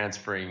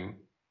 transferring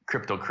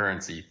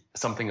cryptocurrency,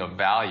 something of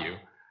value,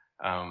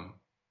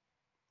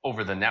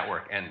 over the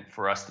network. And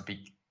for us to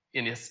be,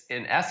 in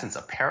essence,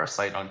 a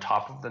parasite on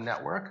top of the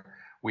network,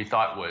 we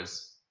thought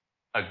was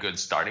a good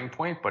starting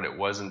point, but it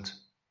wasn't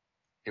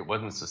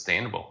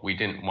sustainable. We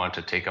didn't want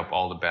to take up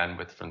all the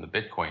bandwidth from the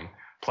Bitcoin.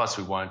 Plus,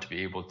 we wanted to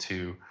be able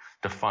to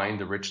define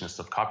the richness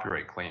of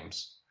copyright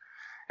claims.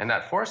 And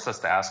that forced us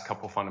to ask a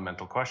couple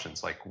fundamental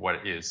questions, like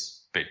what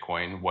is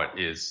Bitcoin? What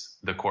is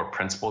the core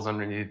principles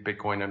underneath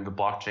Bitcoin and the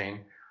blockchain?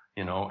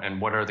 And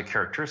what are the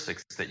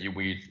characteristics that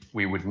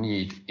we would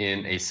need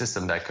in a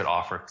system that could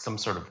offer some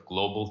sort of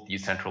global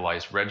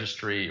decentralized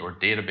registry or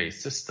database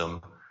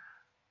system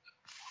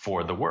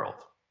for the world?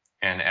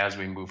 And as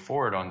we move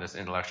forward on this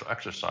intellectual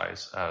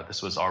exercise,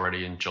 this was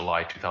already in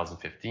July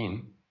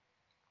 2015,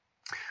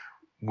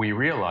 we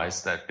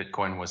realized that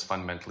Bitcoin was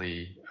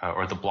fundamentally,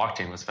 or the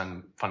blockchain was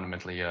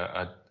fundamentally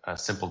a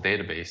simple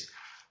database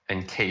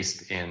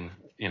encased in,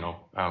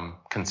 a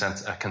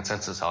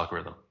consensus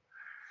algorithm.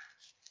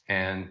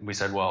 And we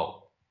said,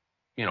 well,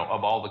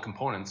 of all the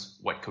components,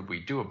 what could we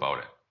do about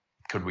it?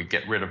 Could we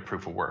get rid of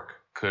proof of work?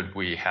 Could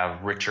we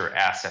have richer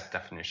asset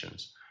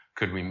definitions?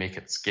 Could we make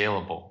it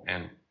scalable?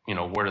 And,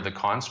 what are the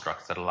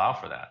constructs that allow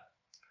for that?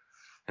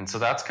 And so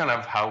that's kind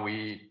of how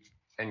we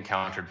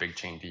encountered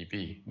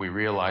BigchainDB. We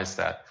realized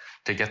that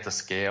to get the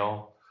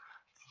scale,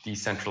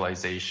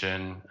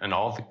 decentralization, and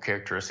all the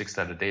characteristics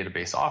that a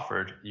database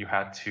offered, you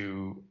had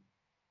to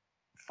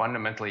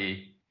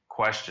fundamentally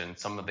question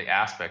some of the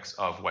aspects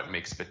of what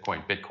makes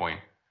Bitcoin Bitcoin,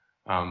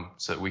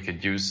 so that we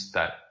could use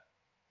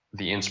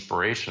the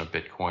inspiration of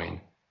Bitcoin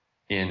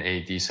in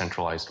a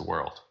decentralized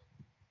world.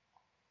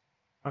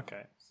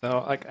 Okay,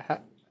 so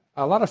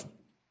a lot of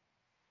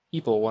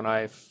people, when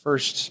I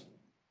first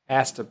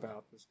asked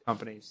about this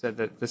company, said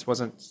that this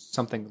wasn't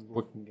something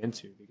looking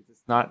into, because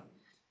it's not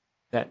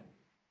that,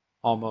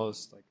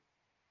 almost like,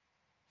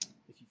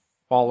 if you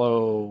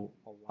follow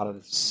a lot of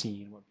the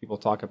scene, what people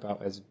talk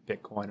about as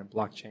Bitcoin and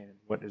blockchain and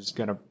what is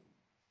going to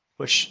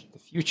push the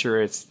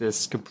future, it's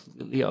this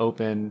completely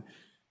open,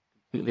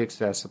 completely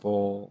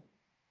accessible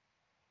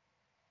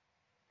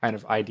kind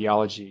of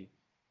ideology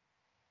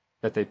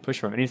that they push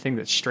from. Anything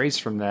that strays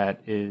from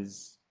that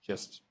is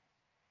just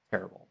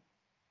terrible.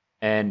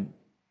 And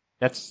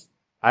that's,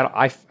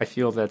 I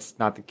feel that's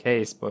not the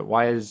case, but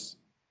why is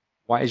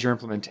your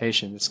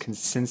implementation, this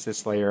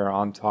consensus layer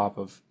on top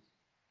of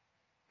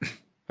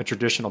a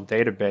traditional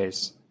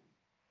database,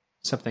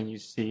 something you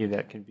see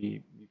that can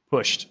be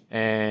pushed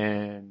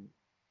and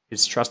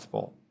is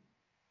trustable?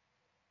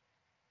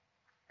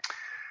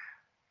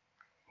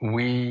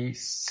 We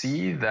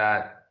see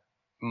that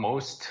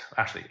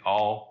actually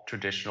all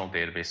traditional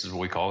databases, what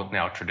we call it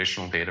now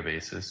traditional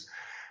databases,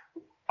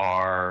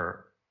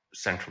 are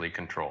centrally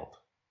controlled.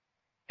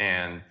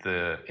 And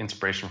the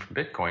inspiration from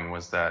Bitcoin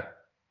was that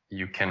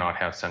you cannot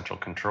have central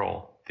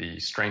control. The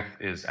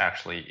strength is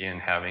actually in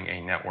having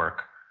a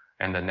network,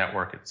 and the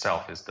network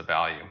itself is the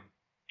value.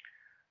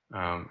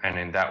 And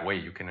in that way,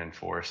 you can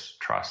enforce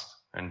trust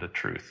and the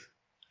truth.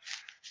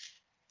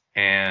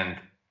 And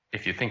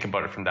if you think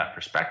about it from that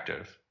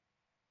perspective,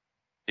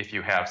 if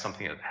you have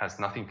something that has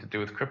nothing to do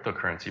with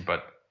cryptocurrency,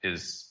 but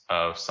is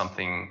of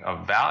something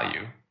of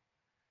value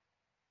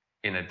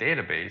in a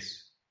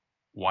database,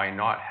 why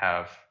not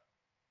have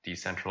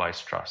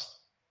decentralized trust?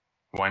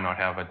 Why not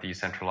have a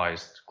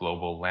decentralized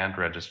global land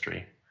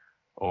registry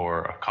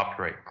or a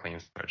copyright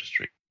claims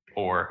registry?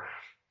 Or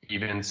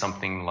even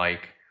something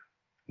like,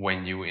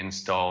 when you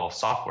install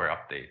software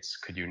updates,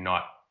 could you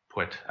not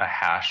put a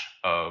hash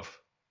of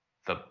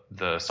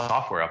the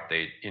software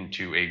update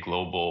into a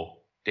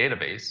global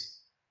database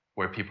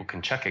where people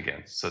can check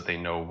against, so they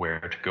know where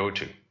to go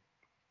to?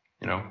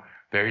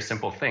 Very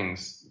simple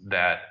things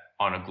that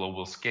on a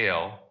global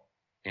scale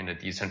in a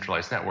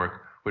decentralized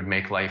network would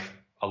make life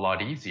a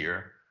lot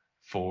easier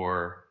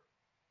for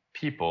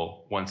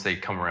people once they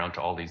come around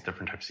to all these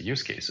different types of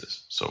use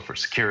cases. So for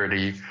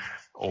security,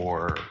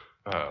 or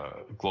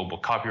global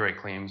copyright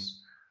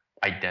claims,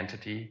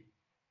 identity,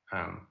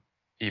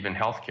 even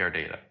healthcare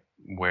data,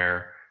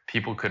 where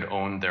people could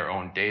own their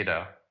own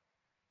data,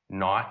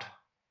 not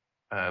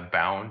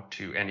bound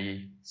to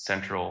any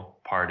central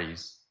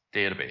party's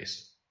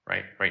database,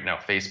 right? Right now,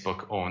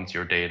 Facebook owns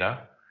your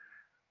data,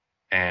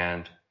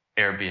 and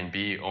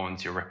Airbnb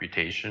owns your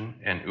reputation,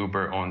 and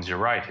Uber owns your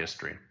ride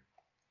history.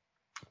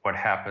 What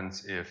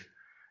happens if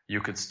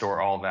you could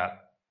store all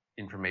that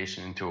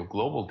information into a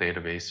global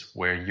database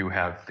where you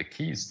have the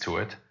keys to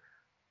it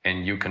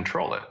and you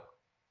control it?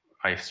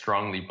 I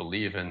strongly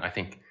believe in, I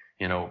think,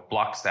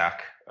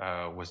 Blockstack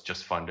was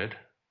just funded.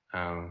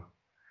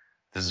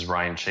 This is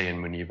Ryan Shea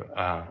and Munib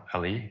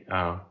Ali,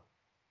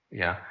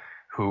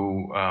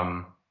 who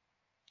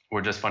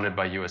were just funded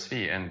by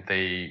USV, and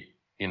they,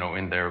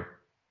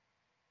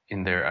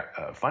 in their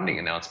funding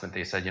announcement,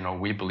 they said,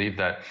 we believe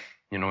that,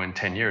 in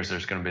 10 years,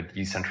 there's going to be a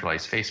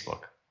decentralized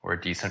Facebook or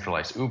a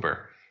decentralized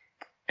Uber.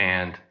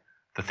 And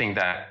the thing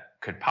that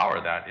could power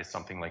that is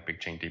something like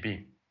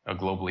BigchainDB, a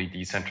globally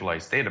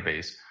decentralized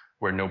database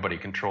where nobody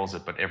controls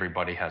it, but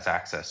everybody has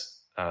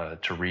access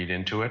to read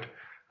into it.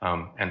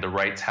 And the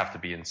rights have to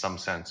be, in some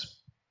sense,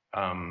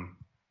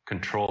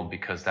 controlled,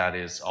 because that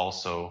is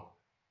also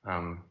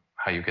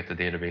how you get the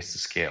database to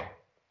scale.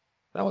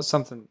 That was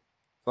something,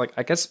 like,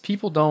 I guess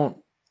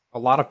a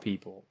lot of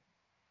people,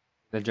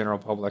 the general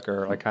public,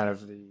 or like kind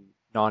of the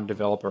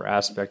non-developer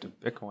aspect of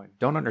Bitcoin,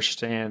 don't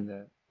understand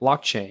that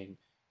blockchain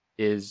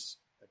is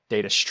a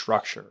data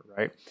structure,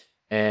 right?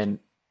 And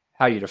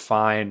how you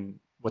define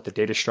what the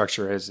data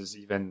structure is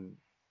even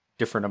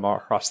different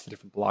across the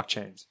different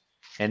blockchains.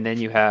 And then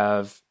you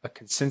have a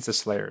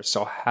consensus layer.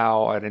 So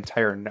how an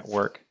entire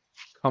network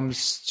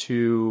comes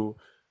to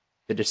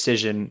the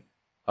decision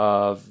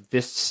of,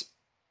 this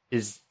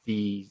is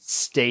the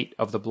state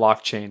of the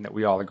blockchain that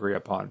we all agree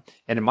upon.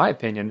 And in my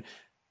opinion,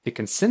 the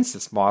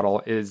consensus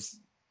model is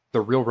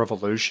the real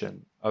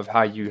revolution of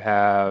how you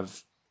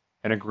have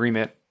an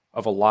agreement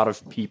of a lot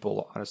of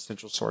people on a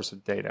central source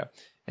of data.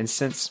 And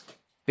since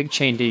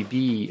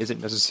BigChainDB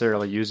isn't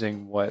necessarily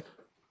using what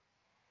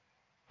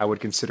I would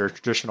consider a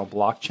traditional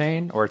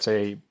blockchain, or it's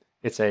a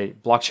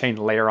blockchain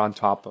layer on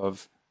top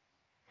of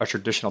a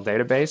traditional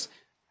database,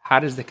 how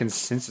does the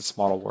consensus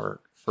model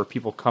work for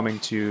people coming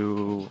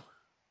to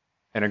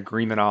an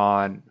agreement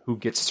on who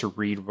gets to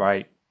read,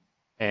 write,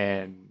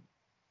 and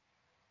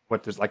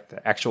what there's like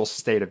the actual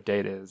state of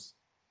data is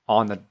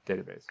on the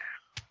database?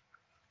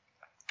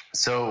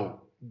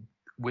 So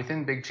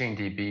within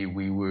BigChainDB,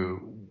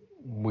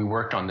 we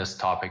worked on this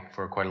topic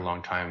for quite a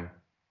long time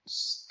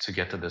to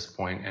get to this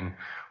point, and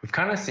we've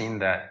kind of seen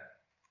that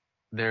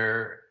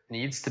there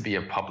needs to be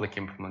a public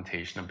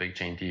implementation of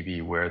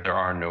BigChainDB where there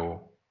are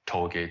no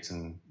toll gates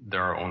and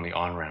there are only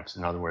on-ramps.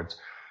 In other words,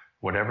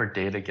 whatever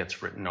data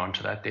gets written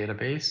onto that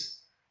database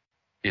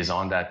is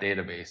on that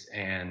database,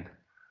 and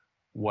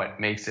what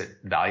makes it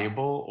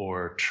valuable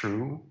or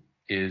true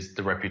is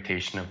the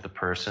reputation of the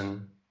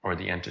person or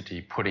the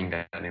entity putting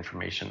that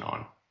information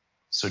on.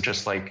 So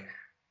just like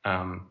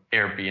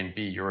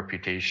Airbnb, your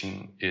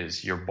reputation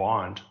is your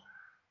bond.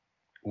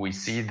 We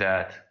see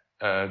that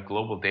a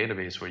global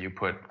database where you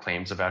put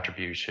claims of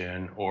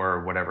attribution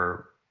or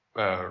whatever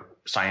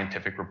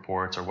scientific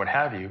reports or what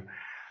have you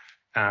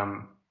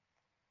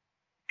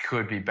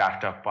could be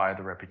backed up by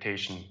the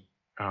reputation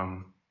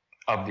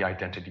of the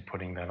identity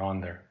putting that on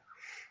there.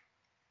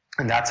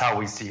 And that's how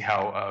we see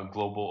how a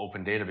global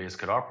open database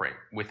could operate.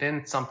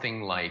 Within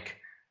something like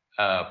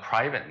a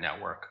private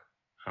network,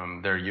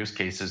 there are use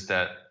cases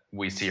that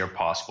we see are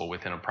possible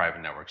within a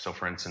private network. So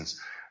for instance,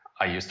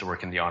 I used to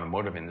work in the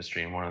automotive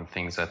industry, and one of the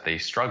things that they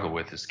struggle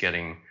with is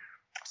getting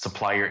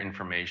supplier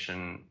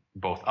information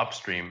both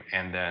upstream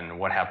and then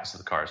what happens to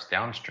the cars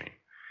downstream.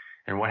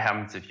 And what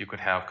happens if you could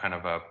have kind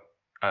of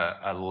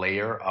a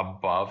layer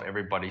above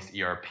everybody's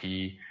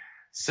ERP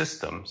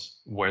systems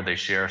where they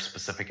share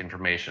specific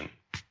information,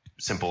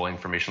 simple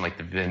information like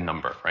the VIN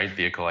number, right?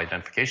 Vehicle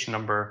identification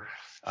number,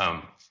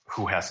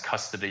 who has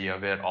custody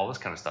of it, all this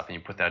kind of stuff, and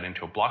you put that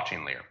into a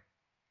blockchain layer.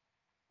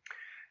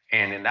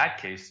 And in that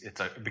case,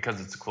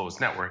 because it's a closed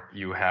network,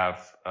 you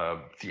have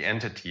the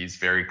entities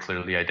very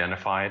clearly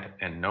identified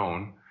and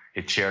known.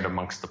 It's shared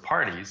amongst the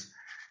parties,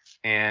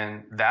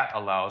 and that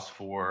allows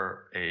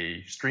for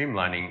a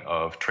streamlining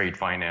of trade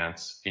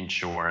finance,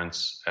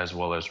 insurance, as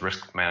well as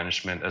risk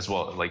management, as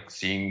well as like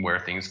seeing where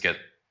things get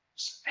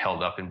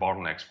held up in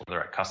bottlenecks,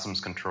 whether at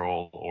customs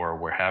control or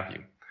where have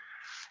you.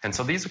 And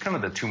so these are kind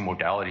of the two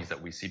modalities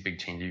that we see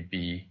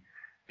BigChainDB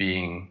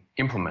being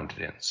implemented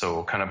in.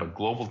 So kind of a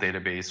global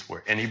database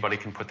where anybody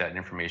can put that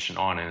information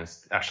on, and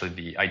it's actually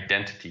the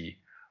identity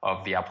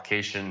of the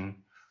application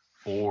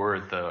or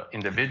the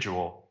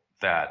individual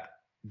that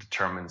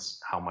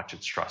determines how much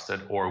it's trusted,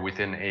 or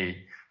within a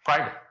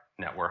private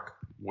network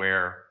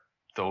where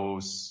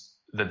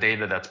the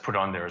data that's put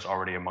on there is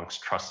already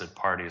amongst trusted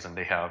parties and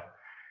they have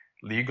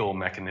legal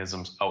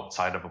mechanisms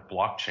outside of a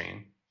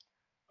blockchain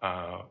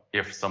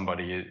if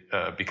somebody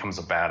becomes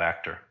a bad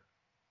actor.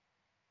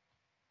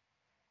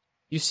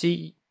 You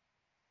see,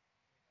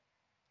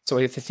 so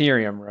with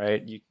Ethereum,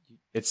 right?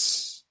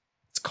 It's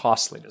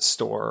costly to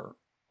store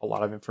a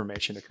lot of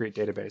information to create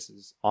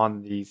databases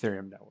on the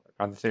Ethereum network,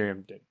 on the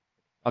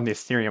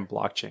Ethereum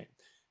blockchain.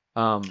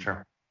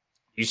 Sure.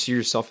 You see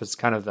yourself as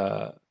kind of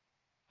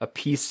a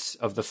piece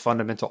of the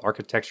fundamental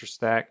architecture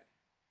stack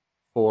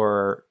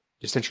for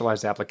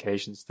decentralized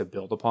applications to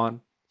build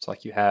upon. It's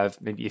like you have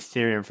maybe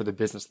Ethereum for the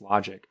business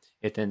logic.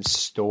 It then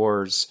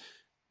stores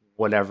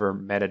whatever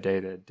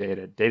metadata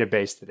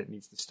database that it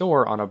needs to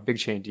store on a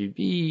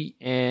BigChainDB,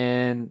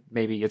 and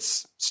maybe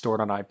it's stored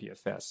on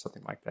IPFS,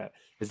 something like that.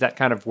 Is that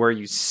kind of where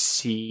you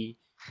see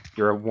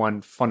your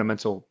one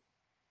fundamental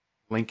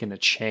link in the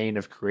chain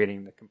of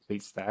creating the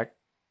complete stack?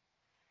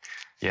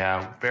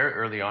 Yeah, very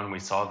early on we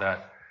saw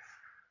that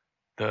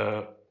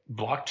the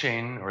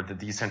blockchain or the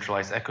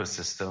decentralized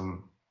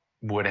ecosystem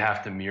would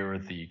have to mirror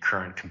the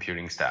current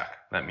computing stack.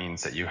 That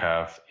means that you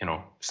have,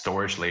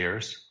 storage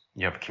layers,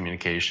 you have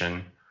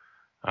communication,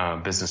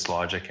 business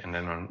logic, and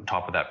then on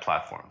top of that,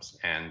 platforms.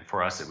 And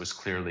for us, it was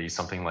clearly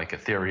something like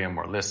Ethereum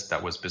or List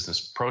that was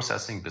business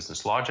processing,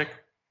 business logic.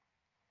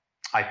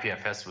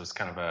 IPFS was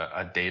kind of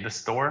a data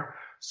store.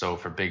 So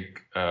for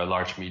big,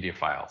 large media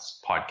files,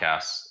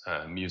 podcasts,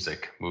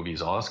 music,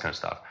 movies, all this kind of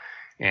stuff.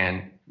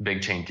 And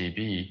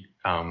BigChainDB,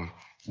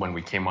 when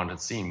we came onto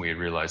the scene, we had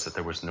realized that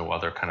there was no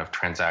other kind of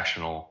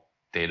transactional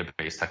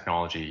database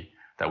technology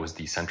that was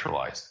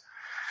decentralized.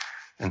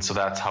 And so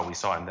that's how we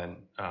saw it. And then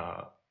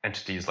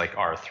entities like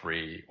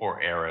R3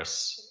 or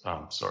Eris,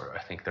 I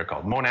think they're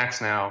called Monax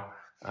now.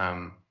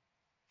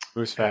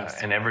 Moves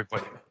fast. And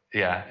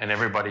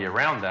everybody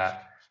around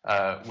that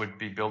would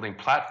be building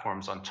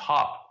platforms on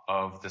top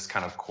of this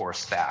kind of core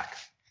stack.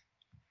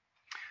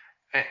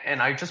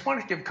 And I just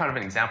wanted to give kind of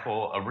an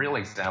example, a real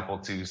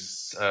example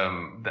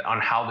on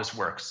how this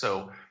works.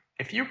 So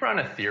if you run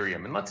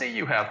Ethereum, and let's say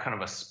you have kind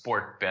of a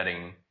sport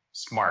betting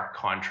smart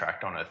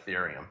contract on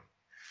Ethereum,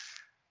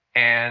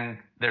 and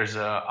there's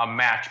a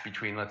match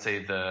between, let's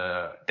say,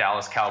 the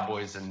Dallas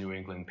Cowboys and New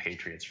England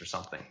Patriots or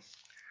something.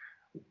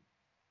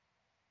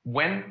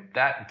 When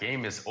that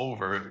game is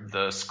over,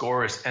 the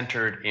score is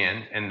entered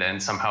in, and then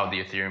somehow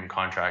the Ethereum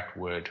contract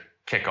would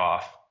kick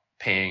off,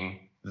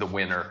 paying the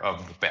winner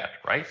of the bet,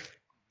 right?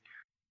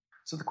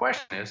 So the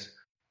question is,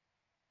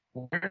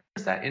 where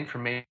does that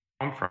information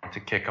come from to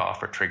kick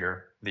off or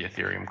trigger the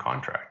Ethereum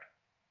contract?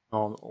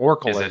 Well,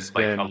 Oracle has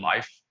been a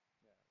life.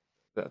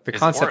 The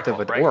concept of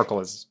an Oracle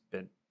has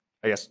been,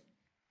 I guess,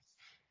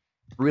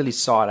 really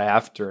sought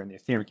after in the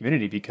Ethereum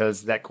community,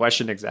 because that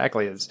question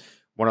exactly is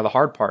one of the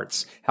hard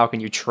parts. How can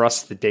you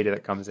trust the data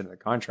that comes into the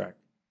contract?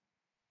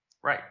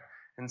 Right.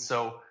 And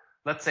so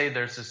let's say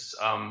there's this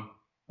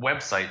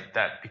website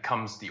that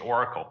becomes the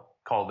Oracle,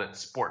 called it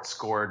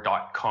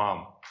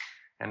sportscore.com.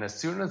 And as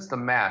soon as the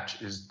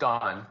match is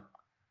done,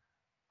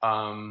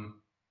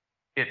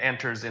 it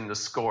enters in the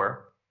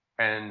score,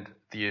 and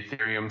the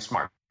Ethereum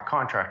smart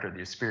contract, or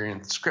the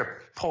Ethereum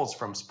script, pulls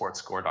from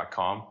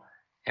sportscore.com,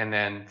 and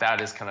then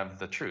that is kind of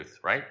the truth,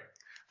 right?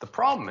 The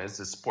problem is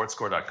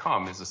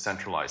sportscore.com is a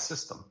centralized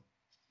system.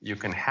 You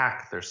can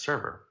hack their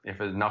server.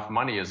 If enough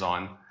money is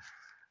on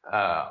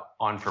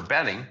for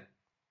betting,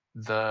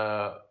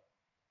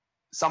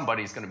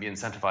 somebody's going to be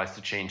incentivized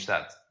to change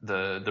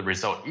the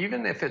result,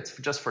 even if it's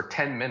just for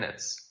 10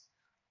 minutes,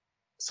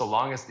 so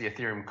long as the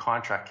Ethereum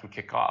contract can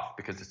kick off,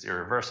 because it's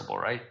irreversible,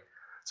 right?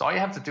 So all you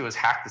have to do is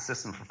hack the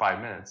system for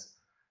 5 minutes.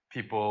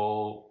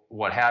 People,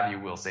 what have you,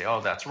 will say, oh,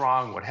 that's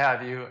wrong, what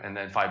have you, and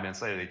then 5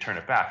 minutes later they turn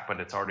it back,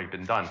 but it's already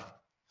been done.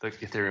 The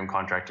Ethereum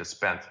contract is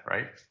spent,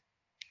 right?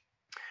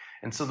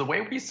 And so the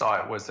way we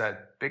saw it was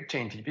that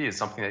BigChain DB is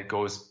something that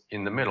goes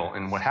in the middle.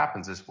 And what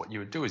happens is, what you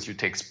would do is you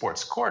take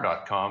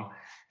sportscore.com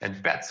and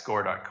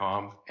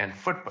betscore.com and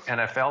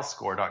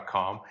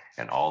NFLscore.com,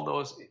 and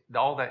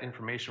all that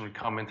information would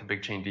come into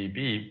BigChain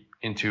DB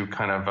into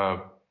kind of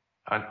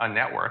a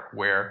network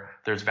where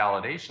there's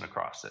validation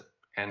across it.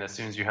 And as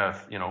soon as you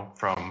have,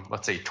 from,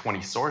 let's say,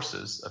 20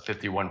 sources of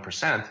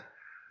 51%,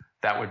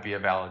 that would be a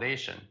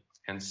validation.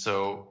 And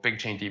so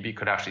BigChain DB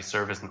could actually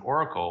serve as an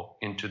oracle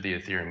into the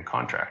Ethereum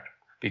contract,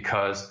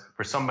 because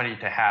for somebody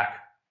to hack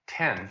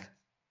 10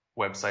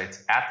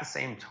 websites at the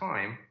same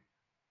time,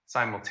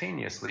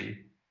 simultaneously,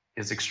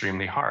 is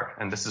extremely hard.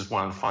 And this is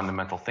one of the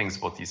fundamental things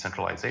about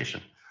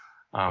decentralization.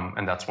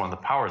 And that's one of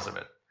the powers of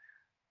it.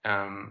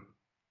 And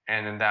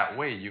in that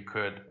way, you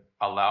could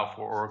allow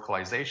for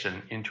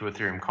oracleization into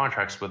Ethereum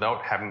contracts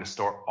without having to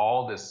store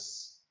all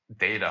this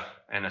data,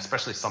 and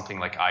especially something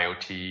like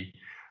IoT,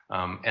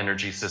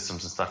 energy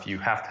systems and stuff. You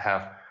have to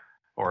have,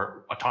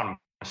 or autonomous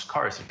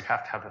cars, you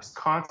have to have a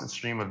constant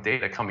stream of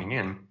data coming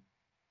in.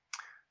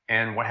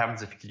 And what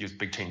happens if you could use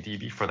BigChain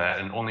DB for that?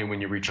 And only when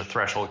you reach a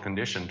threshold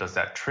condition does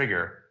that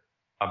trigger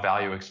a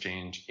value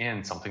exchange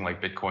in something like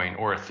Bitcoin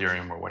or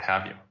Ethereum or what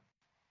have you.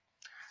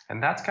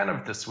 And that's kind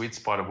of the sweet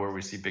spot of where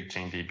we see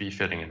BigChain DB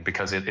fitting in,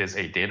 because it is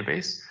a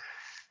database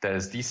that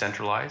is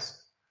decentralized.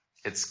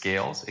 It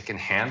scales. It can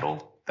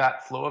handle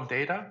that flow of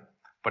data,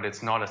 but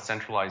it's not a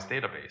centralized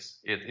database.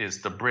 It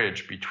is the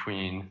bridge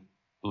between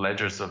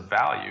ledgers of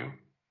value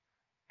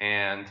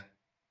and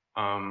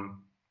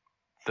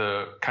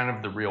the kind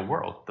of the real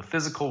world, the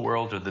physical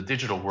world or the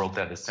digital world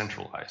that is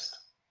centralized.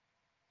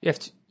 You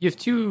have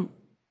too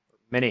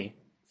many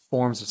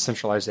forms of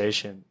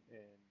centralization in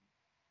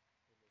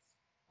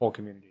this whole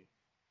community.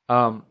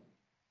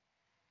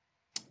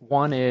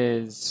 One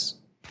is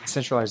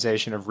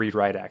centralization of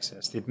read-write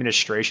access, the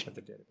administration of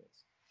the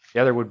database. The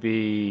other would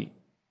be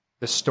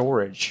the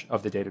storage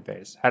of the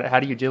database. How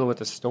do you deal with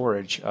the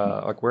storage?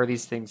 Like, where are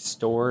these things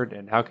stored,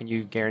 and how can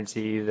you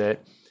guarantee that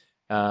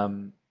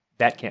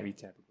that can't be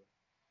tampered with?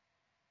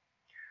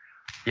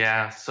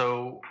 Yeah,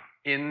 so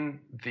in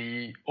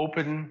the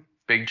open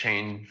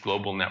BigChain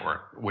global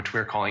network, which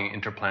we're calling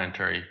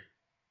Interplanetary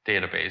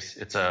Database,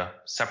 it's a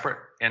separate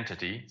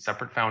entity,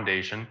 separate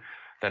foundation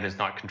that is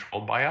not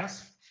controlled by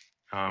us.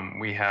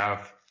 We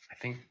have, I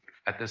think,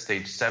 at this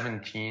stage,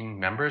 17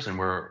 members, and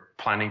we're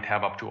planning to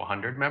have up to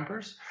 100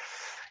 members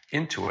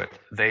into it.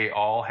 They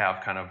all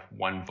have kind of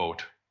one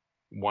vote,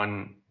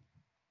 one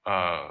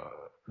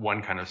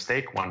kind of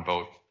stake, one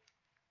vote.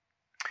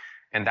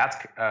 And that's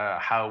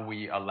how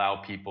we allow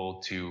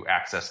people to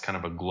access kind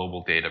of a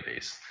global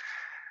database.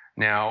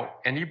 Now,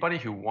 anybody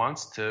who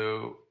wants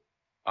to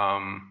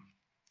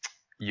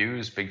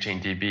use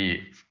BigChain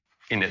DB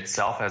in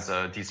itself as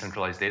a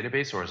decentralized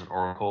database, or as an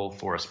oracle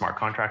for a smart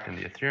contract in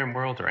the Ethereum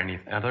world, or any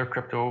other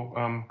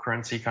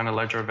cryptocurrency kind of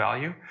ledger of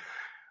value,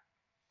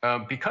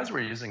 because we're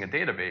using a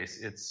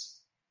database, it's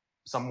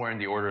somewhere in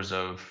the orders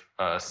of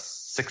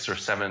 6 or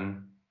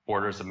 7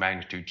 orders of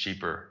magnitude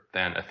cheaper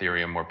than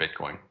Ethereum or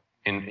Bitcoin.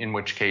 In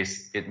which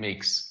case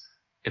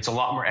it's a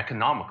lot more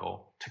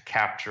economical to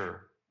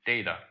capture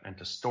data and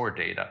to store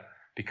data,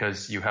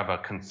 because you have a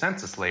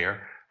consensus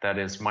layer that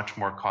is much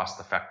more cost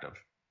effective.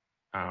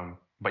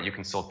 But you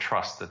can still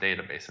trust the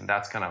database. And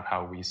that's kind of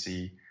how we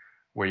see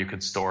where you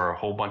could store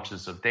whole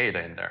bunches of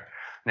data in there.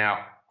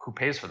 Now, who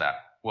pays for that?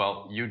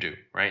 Well, you do,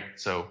 right?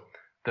 So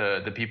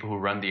the people who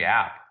run the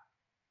app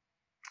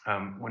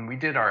when we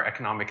did our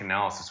economic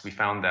analysis, we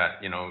found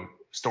that,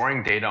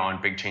 storing data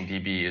on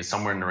BigChainDB is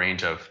somewhere in the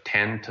range of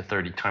 10 to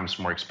 30 times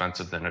more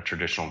expensive than a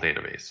traditional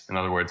database. In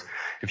other words,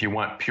 if you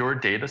want pure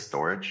data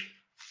storage,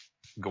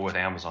 go with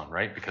Amazon,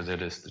 right? Because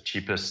it is the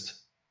cheapest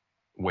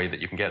way that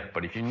you can get it.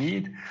 But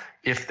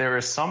if there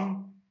is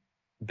some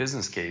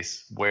business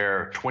case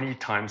where 20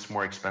 times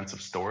more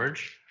expensive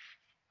storage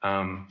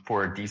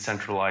for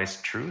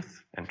decentralized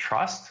truth and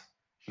trust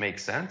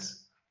makes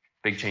sense,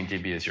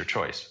 BigChainDB is your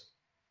choice.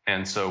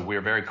 And so we're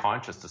very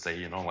conscious to say,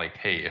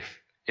 hey,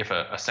 if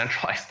a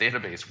centralized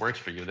database works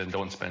for you, then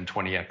don't spend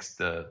 20x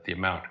the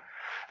amount.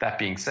 That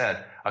being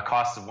said, a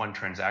cost of one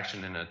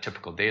transaction in a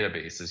typical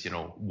database is,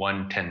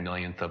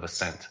 1/10,000,000th of a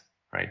cent,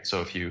 right?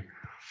 So if you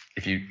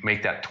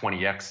make that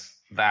 20x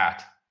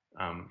that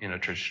in a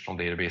traditional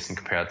database and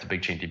compare that to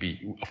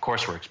BigChainDB, of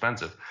course we're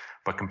expensive,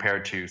 but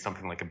compared to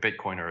something like a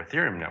Bitcoin or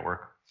Ethereum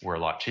network, we're a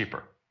lot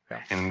cheaper.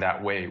 Yeah. And in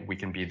that way, we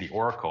can be the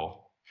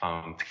oracle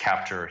to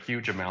capture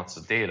huge amounts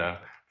of data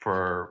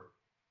for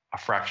a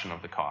fraction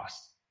of the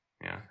cost.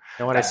 Yeah.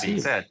 And what that being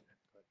said,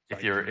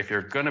 if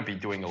you're going to be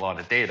doing a lot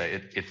of data,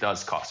 it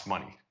does cost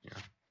money. Yeah.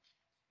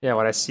 Yeah.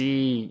 What I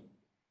see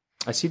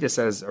this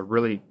as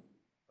a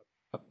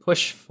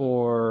push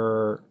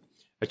for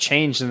a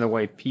change in the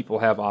way people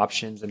have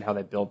options and how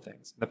they build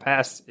things. In the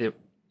past, if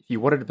you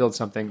wanted to build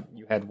something,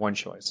 you had one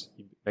choice.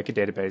 You make a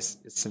database,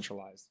 it's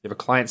centralized. You have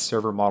a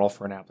client-server model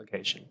for an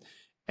application.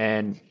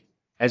 And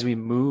as we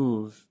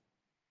move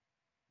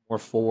more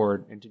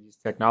forward into these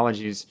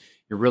technologies,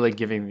 you're really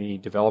giving the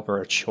developer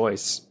a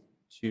choice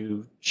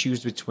to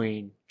choose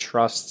between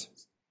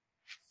trust,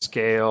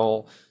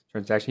 scale,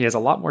 transaction. He has a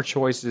lot more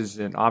choices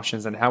and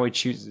options on how he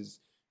chooses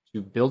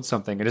to build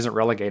something. It isn't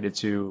relegated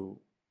to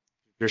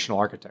traditional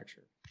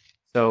architecture.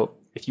 So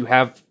if you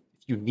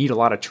need a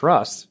lot of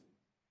trust,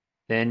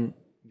 then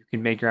you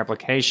can make your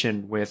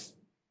application with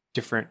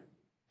different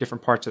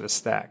parts of the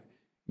stack.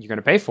 You're going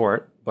to pay for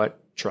it, but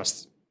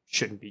trust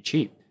shouldn't be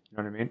cheap. You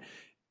know what I mean?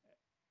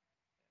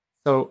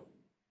 So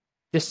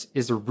this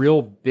is a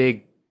real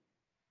big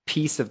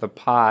piece of the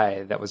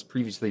pie that was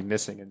previously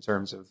missing in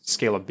terms of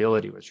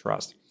scalability with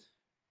trust.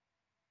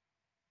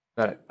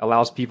 That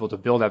allows people to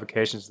build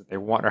applications that they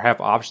want or have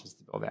options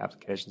to build the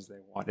applications they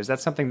want. Is that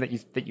something that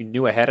you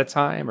knew ahead of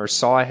time or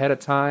saw ahead of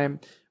time?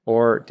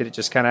 Or did it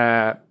just kind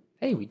of,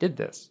 hey, we did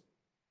this?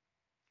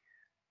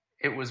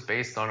 It was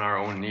based on our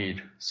own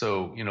need.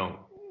 So,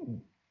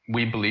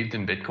 we believed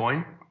in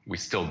Bitcoin. We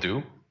still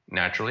do,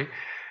 naturally.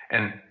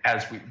 And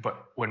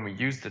but when we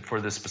used it for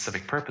this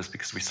specific purpose,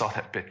 because we saw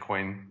that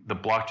Bitcoin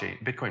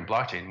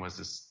blockchain was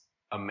this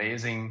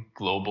amazing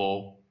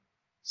global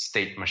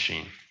state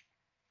machine.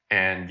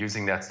 And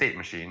using that state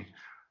machine,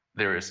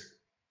 there is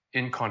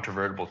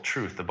incontrovertible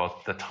truth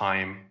about the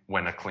time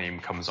when a claim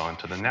comes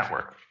onto the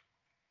network.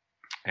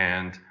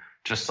 And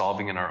just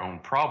solving in our own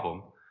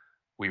problem,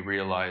 we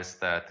realized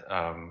that,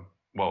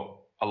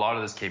 a lot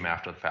of this came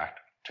after the fact,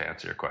 to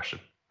answer your question,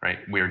 right?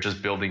 We were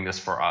just building this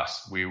for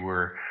us. We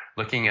were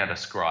looking at a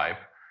scribe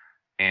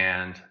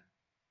and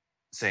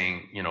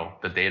saying,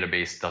 the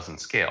database doesn't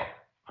scale,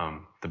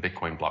 the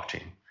Bitcoin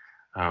blockchain.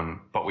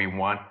 But we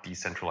want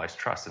decentralized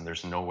trust, and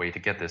there's no way to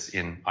get this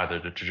in either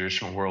the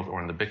traditional world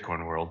or in the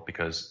Bitcoin world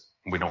because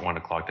we don't want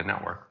to clog the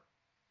network.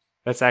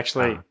 That's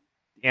actually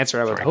the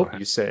answer I would hope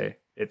you say.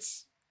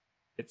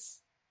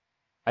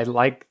 I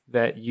like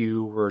that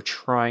you were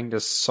trying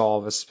to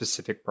solve a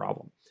specific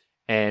problem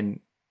and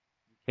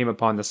came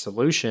upon the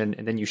solution,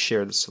 and then you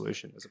share the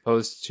solution as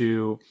opposed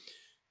to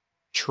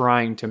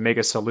trying to make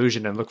a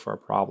solution and look for a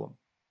problem.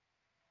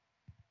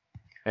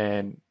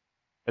 And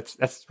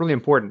that's really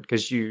important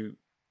because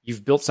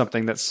you've built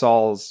something that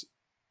solves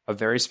a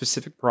very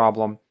specific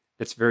problem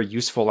that's very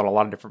useful in a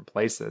lot of different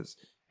places,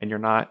 and you're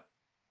not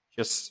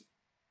just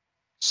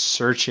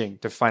searching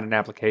to find an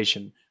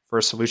application for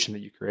a solution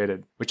that you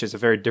created, which is a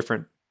very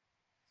different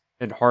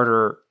and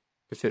harder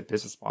to fit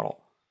business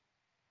model.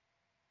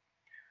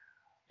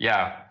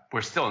 Yeah,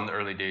 we're still in the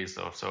early days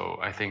though. So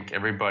I think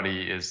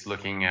everybody is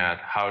looking at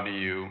how do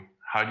you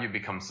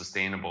become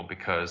sustainable,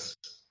 because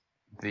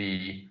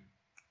the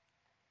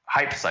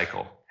hype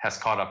cycle has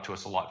caught up to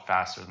us a lot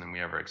faster than we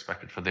ever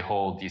expected for the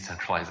whole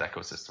decentralized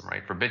ecosystem,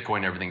 right? For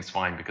Bitcoin, everything's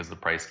fine because the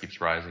price keeps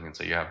rising. And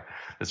so you have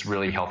this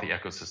really healthy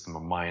ecosystem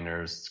of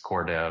miners,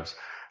 core devs,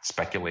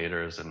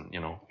 speculators, and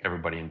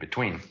everybody in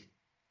between.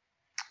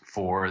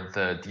 For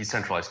the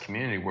decentralized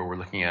community, where we're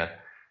looking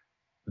at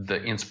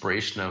the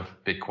inspiration of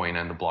Bitcoin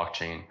and the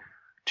blockchain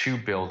to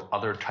build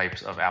other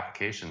types of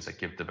applications that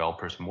give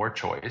developers more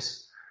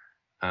choice,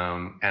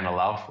 and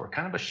allow for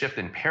kind of a shift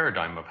in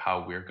paradigm of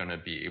how we're going to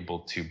be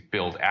able to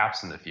build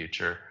apps in the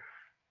future.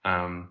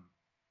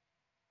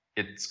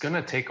 It's going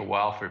to take a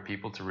while for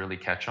people to really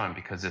catch on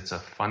because it's a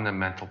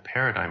fundamental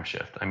paradigm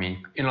shift. I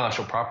mean,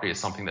 intellectual property is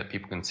something that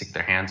people can stick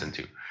their hands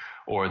into.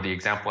 Or the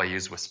example I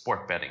use with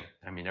sport betting.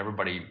 I mean,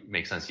 everybody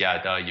makes sense.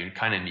 Yeah, you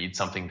kind of need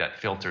something that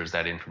filters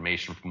that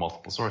information from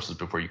multiple sources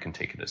before you can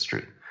take it as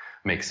truth.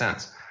 Makes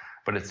sense.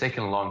 But it's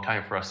taken a long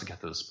time for us to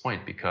get to this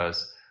point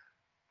because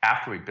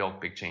after we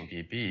built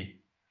BigChainDB,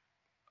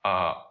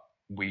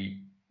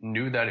 we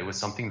knew that it was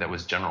something that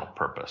was general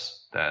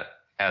purpose, that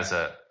as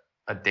a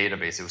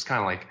database, it was kind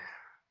of like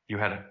you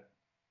had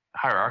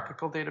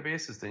hierarchical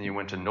databases, then you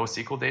went to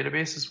NoSQL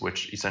databases,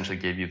 which essentially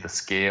gave you the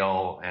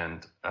scale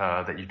and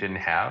that you didn't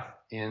have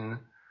in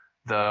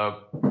the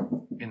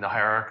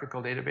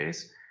hierarchical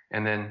database.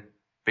 And then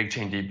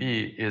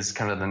BigChainDB is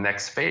kind of the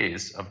next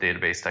phase of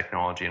database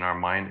technology in our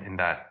mind, in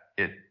that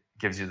it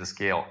gives you the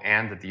scale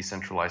and the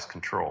decentralized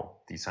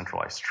control,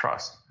 decentralized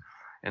trust.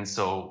 And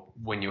so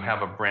when you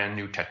have a brand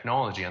new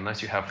technology,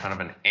 unless you have kind of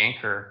an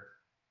anchor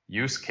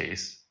use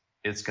case,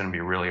 it's going to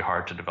be really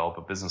hard to develop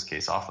a business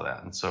case off of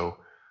that. And so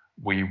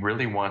we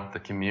really want the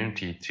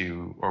community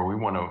we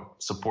want to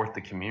support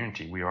the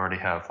community. We already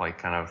have like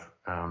kind of,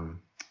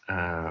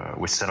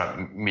 we set up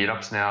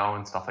meetups now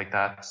and stuff like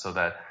that, so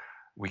that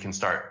we can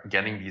start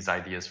getting these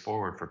ideas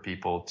forward for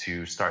people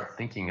to start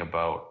thinking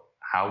about,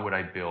 how would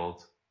I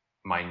build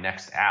my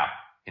next app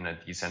in a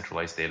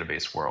decentralized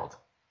database world?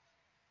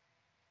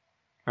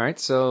 All right,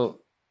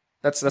 so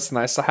that's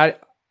nice. So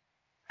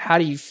how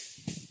do you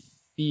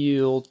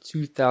feel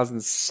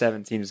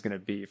 2017 is going to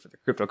be for the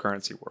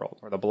cryptocurrency world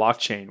or the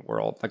blockchain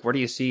world? Like, where do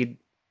you see?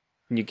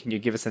 Can you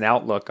give us an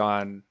outlook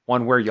on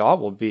where y'all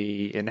will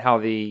be and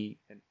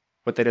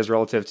what that is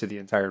relative to the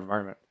entire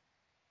environment?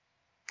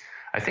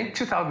 I think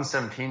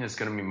 2017 is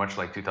going to be much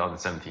like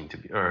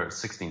 2017 or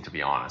 16, to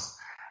be honest.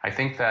 I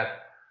think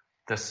that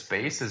the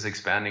space is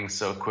expanding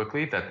so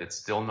quickly that it's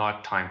still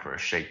not time for a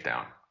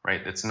shakedown,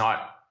 right? It's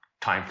not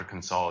time for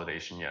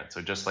consolidation yet.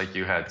 So just like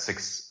you had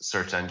 6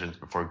 search engines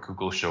before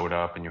Google showed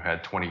up, and you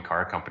had 20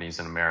 car companies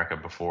in America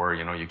before,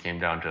 you came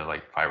down to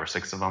like 5 or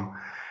 6 of them.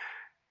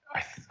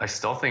 I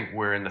still think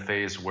we're in the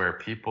phase where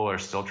people are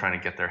still trying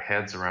to get their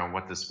heads around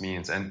what this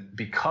means. And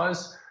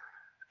because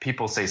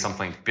people say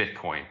something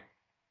Bitcoin,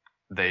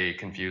 they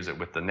confuse it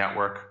with the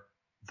network,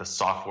 the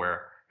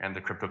software, and the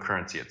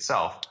cryptocurrency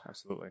itself.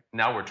 Absolutely.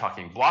 Now we're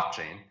talking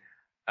blockchain.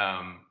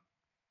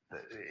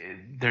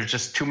 There's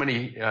just too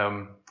many.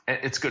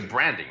 It's good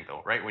branding,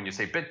 though, right? When you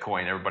say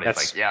Bitcoin, everybody's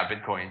like, "Yeah,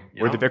 Bitcoin."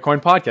 We're the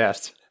Bitcoin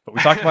podcast, but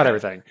we talk about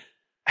everything.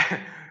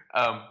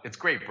 It's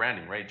great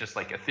branding, right? Just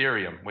like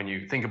Ethereum. When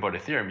you think about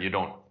Ethereum,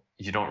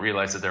 you don't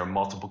realize that there are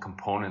multiple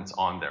components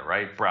on there,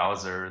 right?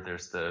 Browser,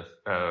 there's the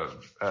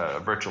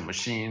virtual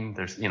machine,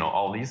 there's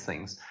all these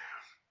things.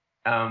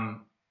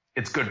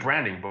 It's good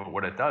branding, but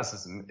what it does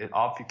is it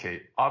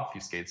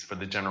obfuscates for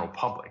the general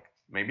public.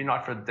 Maybe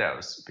not for the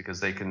devs, because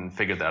they can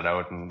figure that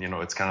out, and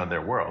it's kind of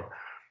their world.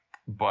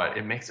 But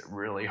it makes it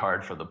really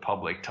hard for the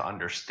public to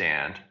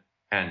understand,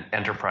 and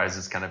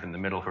enterprises kind of in the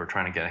middle who are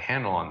trying to get a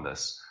handle on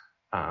this,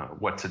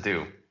 what to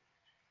do.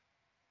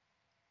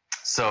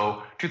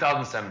 So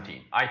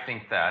 2017, I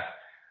think that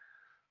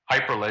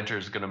Hyperledger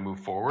is going to move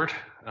forward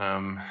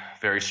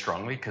very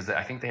strongly, because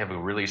I think they have a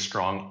really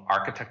strong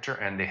architecture,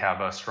 and they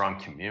have a strong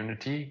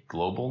community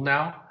global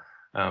now,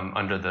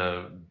 under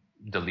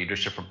the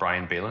leadership of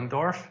Brian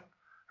Behlendorf,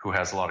 who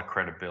has a lot of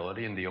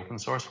credibility in the open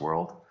source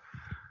world.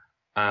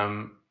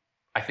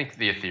 I think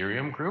the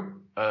Ethereum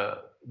group,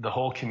 the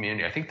whole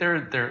community, I think they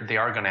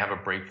are going to have a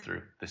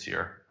breakthrough this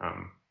year.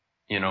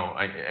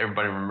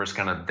 Everybody remembers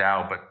kind of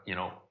DAO, but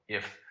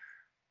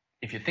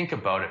if you think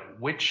about it,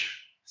 which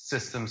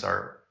systems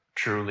are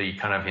truly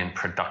kind of in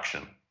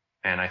production?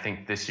 And I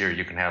think this year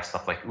you can have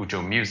stuff like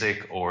Ujo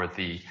Music, or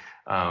the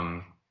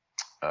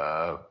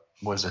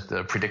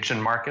the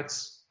prediction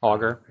markets,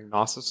 Augur,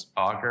 Gnosis,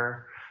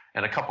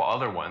 and a couple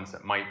other ones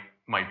that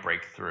might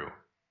break through.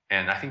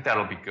 And I think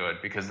that'll be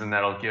good, because then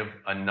that'll give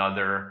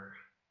another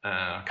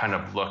kind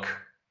of look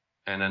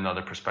and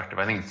another perspective.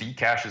 I think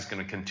Zcash is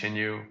going to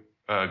continue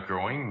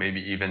growing,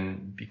 maybe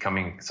even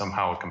becoming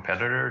somehow a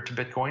competitor to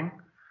Bitcoin.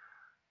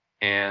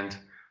 And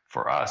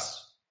for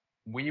us,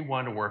 we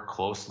want to work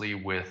closely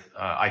with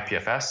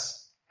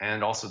IPFS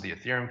and also the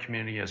Ethereum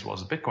community, as well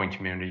as the Bitcoin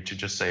community, to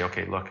just say,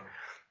 okay, look,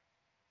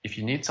 if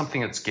you need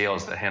something that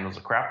scales, that handles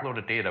a crap load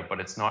of data, but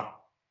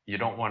you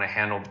don't want to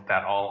handle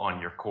that all on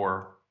your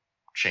core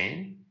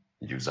chain,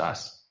 use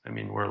us. I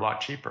mean, we're a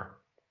lot cheaper.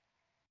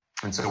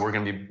 And so we're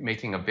going to be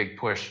making a big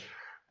push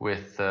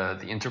with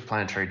the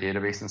interplanetary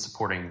database and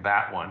supporting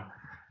that one,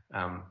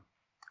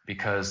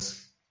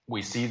 because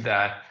we see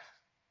that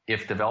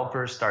if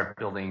developers start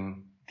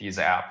building these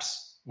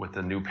apps with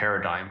a new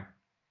paradigm,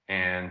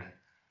 and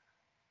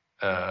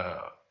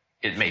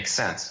it makes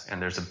sense,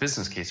 and there's a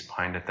business case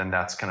behind it, then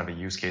that's kind of a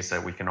use case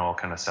that we can all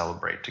kind of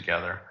celebrate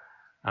together.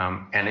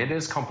 And it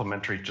is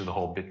complementary to the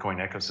whole Bitcoin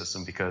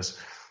ecosystem, because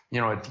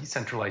a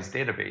decentralized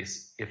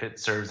database, if it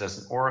serves as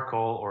an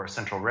oracle or a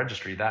central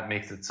registry, that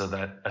makes it so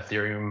that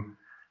Ethereum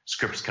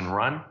scripts can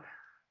run.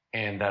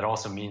 And that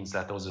also means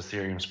that those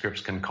Ethereum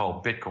scripts can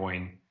call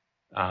Bitcoin,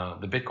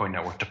 the Bitcoin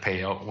network, to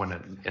pay out when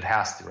it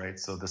has to, right?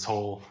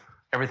 So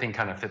everything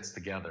kind of fits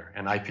together.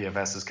 And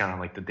IPFS is kind of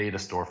like the data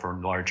store for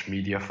large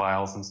media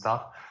files and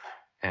stuff.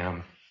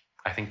 And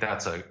I think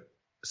that's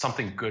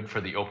something good for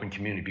the open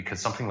community,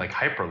 because something like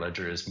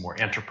Hyperledger is more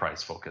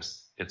enterprise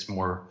focused. It's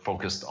more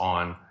focused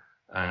on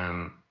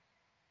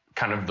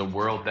kind of the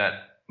world that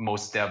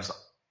most devs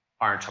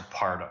aren't a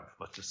part of.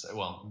 Let's just say,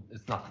 well,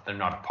 it's not that they're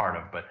not a part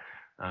of, but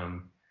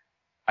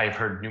I've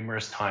heard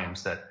numerous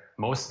times that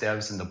most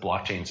devs in the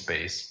blockchain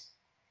space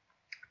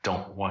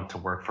don't want to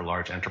work for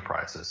large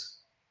enterprises,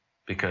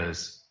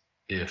 because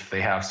if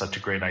they have such a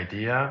great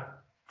idea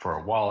for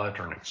a wallet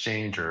or an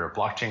exchange or a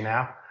blockchain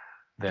app,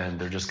 then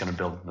they're just going to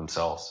build it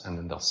themselves and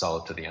then they'll sell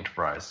it to the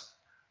enterprise.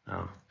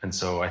 And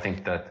so I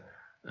think that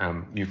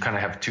you kind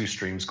of have two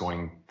streams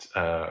going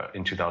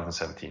in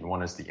 2017.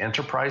 One is the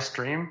enterprise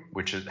stream,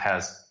 which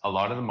has a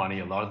lot of the money,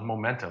 a lot of the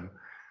momentum,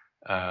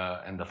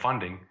 and the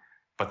funding,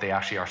 but they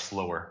actually are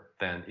slower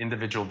than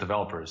individual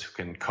developers who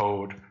can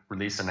code,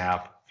 release an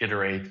app,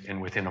 iterate,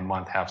 and within a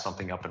month have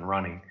something up and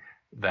running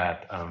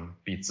that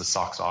beats the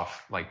socks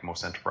off like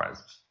most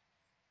enterprises.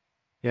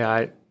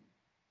 Yeah,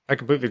 I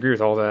completely agree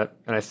with all that.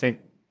 And I think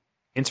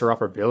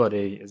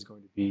interoperability is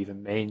going to be the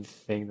main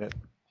thing that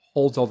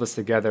holds all this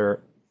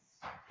together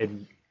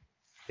and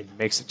it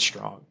makes it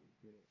strong.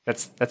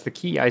 That's the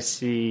key I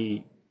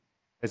see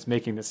as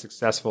making this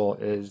successful,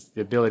 is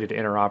the ability to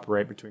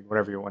interoperate between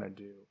whatever you want to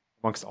do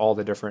amongst all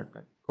the different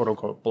quote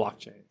unquote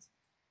blockchains.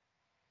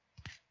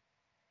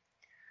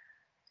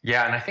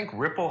 Yeah, and I think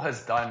Ripple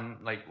has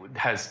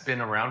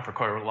been around for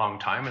quite a long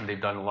time, and they've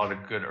done a lot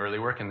of good early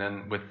work. And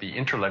then with the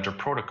Interledger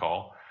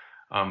protocol,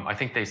 I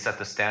think they set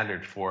the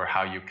standard for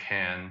how you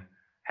can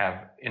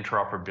have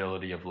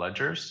interoperability of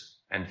ledgers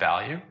and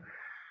value.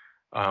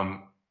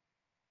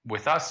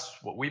 With us,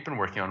 what we've been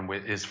working on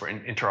is for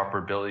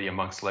interoperability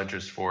amongst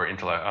ledgers for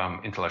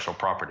intellectual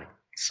property.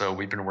 So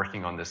we've been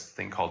working on this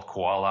thing called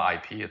Koala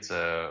IP. It's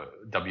a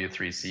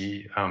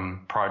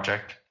W3C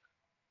project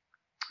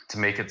to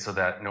make it so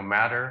that no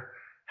matter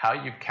how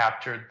you've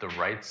captured the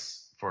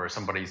rights for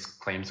somebody's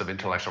claims of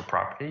intellectual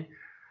property,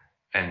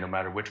 and no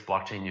matter which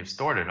blockchain you've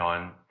stored it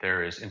on,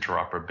 there is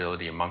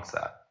interoperability amongst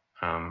that.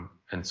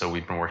 And so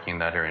we've been working in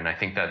that area. And I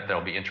think that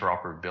there'll be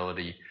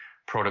interoperability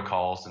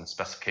protocols and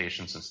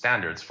specifications and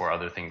standards for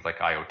other things like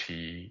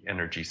IoT,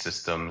 energy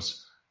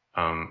systems,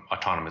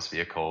 autonomous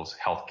vehicles,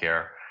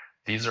 healthcare.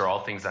 These are all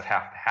things that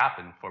have to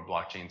happen for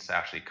blockchains to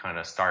actually kind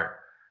of start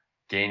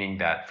gaining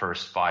that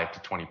first 5 to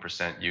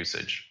 20%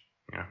 usage.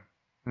 Yeah.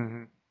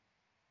 Mm-hmm.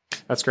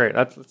 That's great.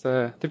 I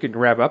think we can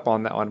wrap up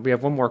on that one. We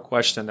have one more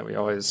question that we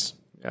always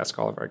ask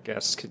all of our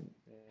guests. Can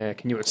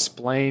you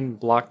explain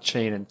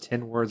blockchain in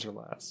 10 words or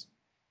less?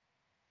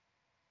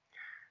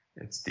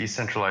 It's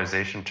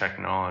decentralization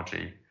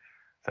technology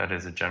that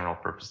is a general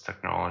purpose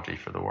technology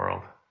for the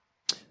world.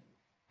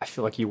 I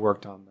feel like you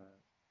worked on that.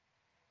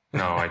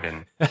 No, I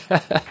didn't.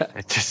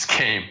 It just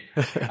came.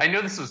 I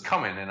knew this was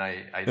coming, and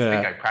I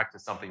think I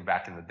practiced something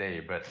back in the day,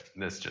 but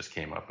this just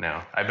came up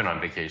now. I've been on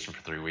vacation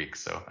for 3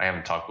 weeks, so I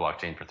haven't talked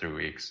blockchain for 3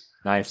 weeks.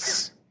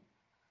 Nice.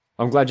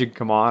 I'm glad you could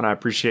come on. I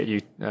appreciate you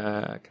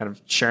kind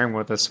of sharing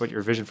with us what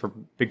your vision for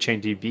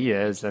BigChainDB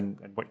is and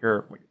what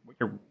you're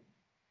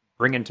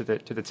bringing to the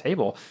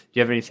table. Do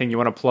you have anything you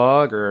want to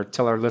plug or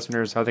tell our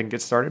listeners how they can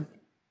get started?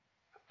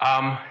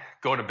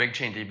 Go to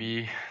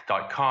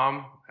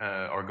bigchaindb.com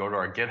or go to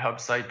our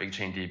GitHub site,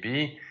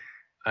 BigChainDB.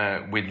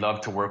 We'd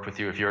love to work with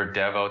you. If you're a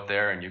dev out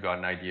there and you got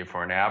an idea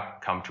for an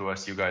app, come to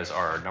us. You guys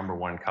are our number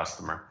one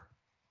customer.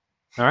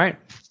 All right.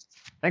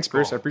 Thanks,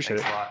 Bruce. Cool. I appreciate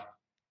Thanks it. a lot.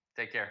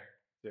 Take care.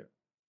 Yeah.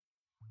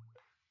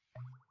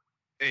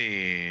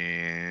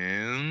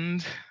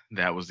 And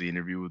that was the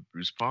interview with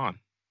Bruce Pond,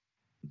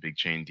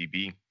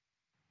 BigChainDB.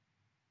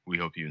 We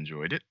hope you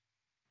enjoyed it.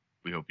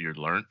 We hope you're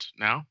learned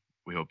now.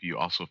 We hope you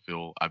also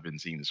feel, I've been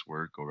seeing this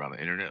word go around the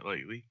internet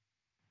lately,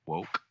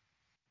 woke.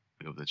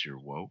 We hope that you're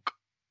woke.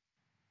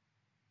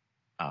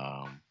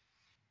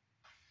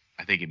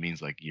 I think it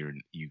means like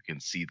you can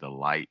see the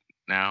light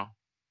now.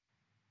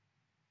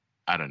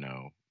 I don't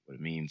know what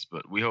it means,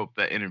 but we hope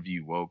that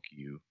interview woke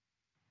you.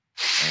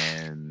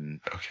 And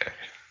Okay.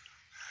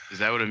 Is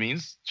that what it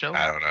means, Chella?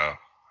 I don't know.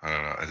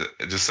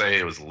 Just say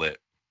it was lit.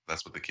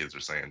 That's what the kids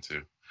are saying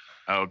too.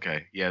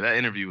 Okay. Yeah, that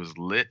interview was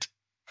lit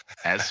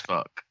as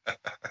fuck.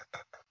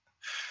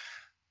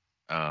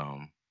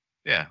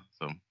 Yeah,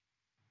 so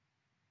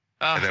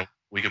and then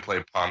we could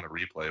play Pond the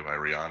Replay by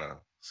Rihanna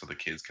so the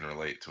kids can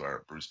relate to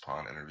our Bruce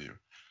Pond interview.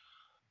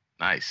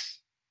 Nice.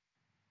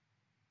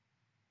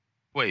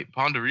 Wait,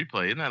 Pond the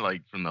Replay, isn't that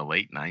like from the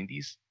late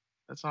 90s,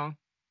 that song?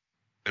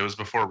 It was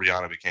before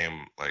Rihanna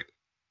became like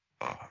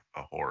a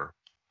whore.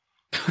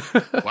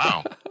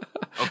 Wow.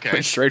 Okay.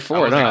 Pretty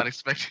straightforward, I was huh? not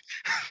expecting.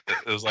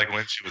 It was like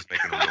when she was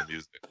making real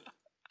music.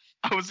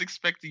 I was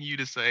expecting you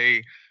to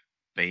say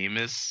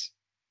famous.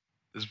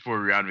 This is before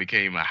Rihanna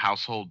became a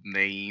household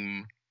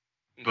name,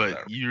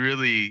 but you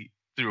really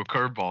threw a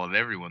curveball at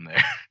everyone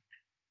there.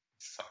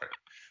 Sorry.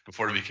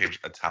 Before it became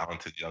a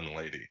talented young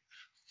lady.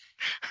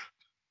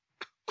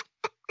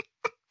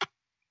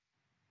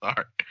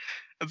 Sorry.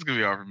 That's going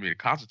to be hard for me to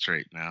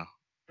concentrate now.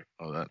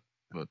 Oh, that.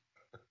 But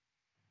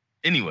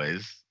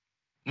anyways,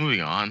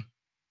 moving on.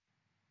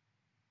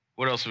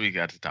 What else have we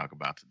got to talk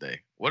about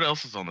today? What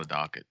else is on the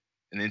docket?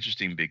 An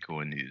interesting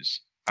Bitcoin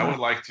news. I would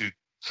like to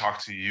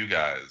talk to you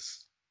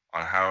guys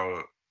on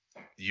how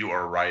you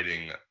are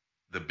writing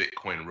the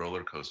Bitcoin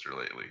roller coaster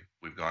lately.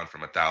 We've gone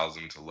from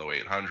 1,000 to low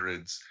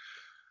 800s.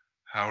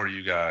 How are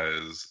you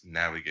guys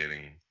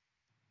navigating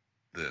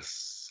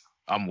this?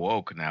 I'm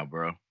woke now,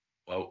 bro.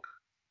 Woke.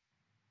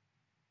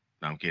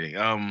 No, I'm kidding.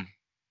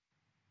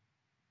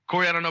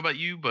 Corey, I don't know about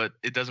you, but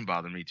it doesn't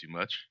bother me too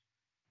much.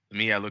 To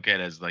me, I look at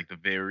it as like the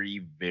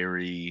very,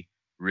 very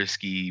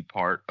risky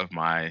part of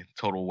my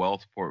total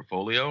wealth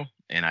portfolio,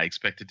 and I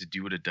expect it to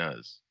do what it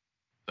does.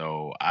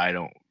 So I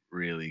don't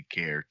really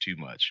care too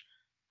much.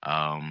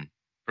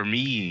 For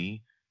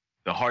me,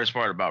 the hardest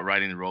part about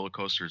riding the roller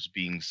coaster is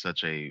being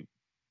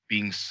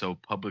so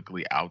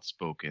publicly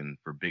outspoken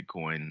for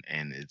Bitcoin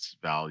and its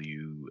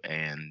value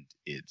and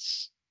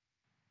its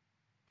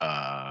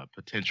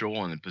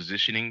potential and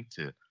positioning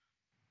to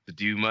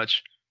do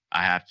much.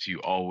 I have to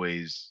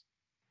always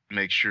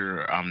make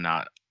sure I'm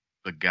not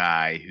the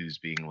guy who's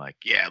being like,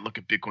 yeah, look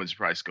at Bitcoin's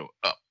price go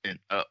up and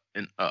up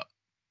and up.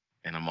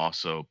 And I'm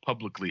also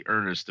publicly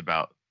earnest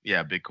about,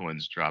 yeah,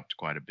 Bitcoin's dropped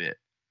quite a bit.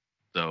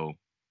 So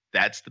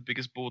that's the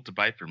biggest bullet to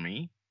bite for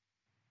me.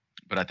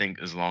 But I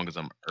think as long as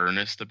I'm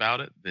earnest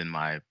about it, then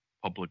my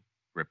public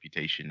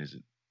reputation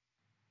isn't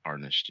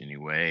tarnished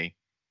anyway.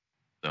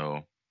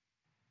 So,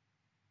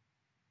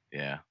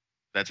 yeah,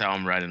 that's how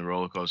I'm riding the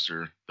roller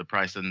coaster. The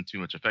price doesn't too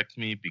much affect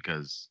me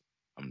because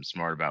I'm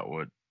smart about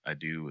what I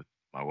do with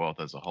my wealth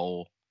as a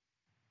whole.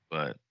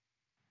 But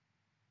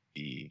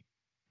the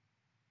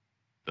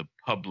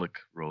public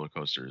roller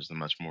coaster is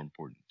much more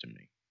important to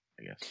me,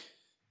 I guess.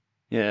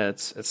 Yeah,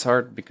 it's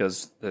hard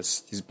because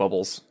these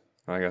bubbles,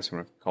 I guess you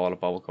want to call it a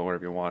bubble, call it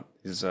whatever you want,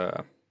 these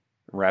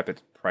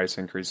rapid price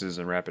increases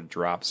and rapid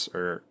drops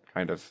are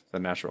kind of the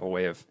natural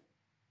way of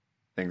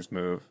things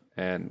move.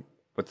 And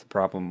what the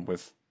problem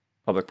with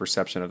public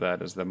perception of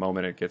that is the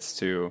moment it gets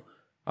to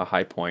a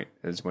high point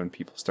is when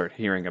people start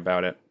hearing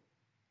about it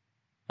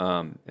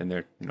in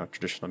their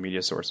traditional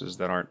media sources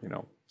that aren't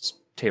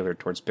tailored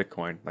towards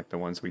Bitcoin, like the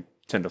ones we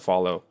tend to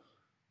follow.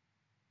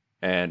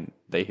 And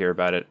they hear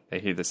about it,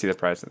 they see the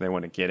price, and they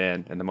want to get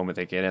in. And the moment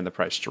they get in, the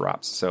price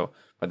drops. So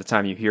by the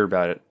time you hear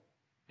about it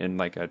in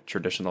like a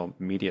traditional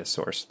media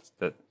source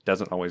that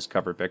doesn't always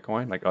cover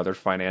Bitcoin, like other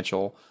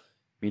financial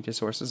media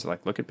sources,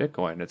 like look at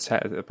Bitcoin,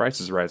 the price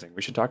is rising,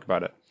 we should talk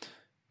about it.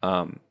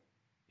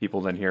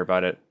 People then hear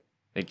about it,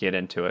 they get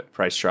into it,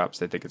 price drops,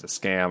 they think it's a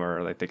scam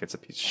or they think it's a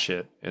piece of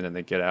shit, and then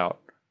they get out.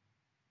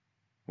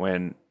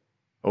 When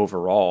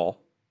overall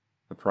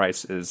the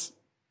price is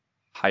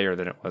higher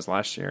than it was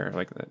last year.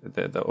 Like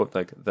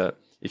the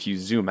if you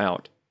zoom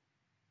out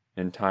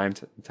in time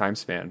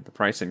span, the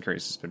price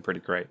increase has been pretty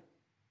great.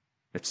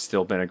 It's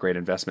still been a great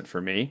investment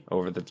for me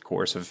over the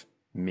course of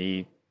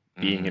me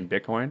being in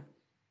Bitcoin,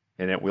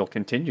 and it will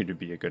continue to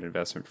be a good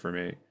investment for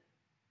me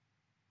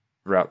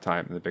throughout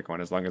time in the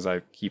Bitcoin as long as I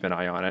keep an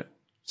eye on it,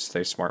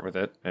 stay smart with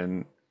it,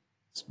 and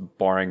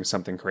barring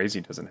something crazy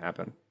doesn't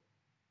happen.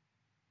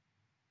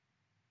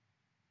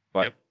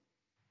 But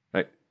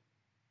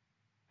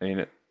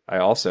I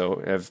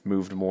also have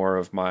moved more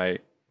of my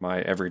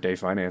everyday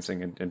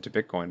financing into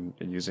Bitcoin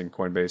and using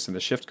Coinbase and the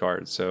Shift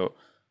card. So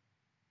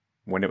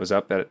when it was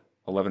up at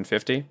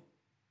 $11.50,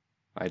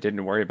 I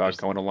didn't worry about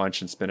going to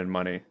lunch and spending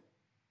money.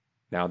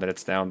 Now that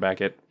it's down back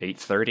at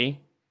 $8.30,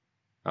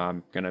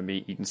 I'm going to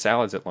be eating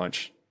salads at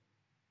lunch.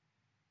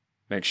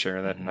 Make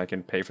sure that I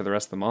can pay for the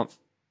rest of the month.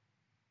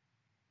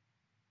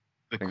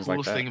 The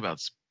coolest thing about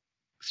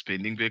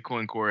spending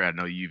Bitcoin, Corey, I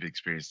know you've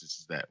experienced this,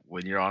 is that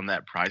when you're on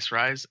that price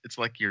rise, it's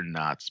like you're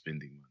not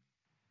spending money.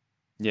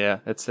 Yeah,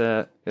 it's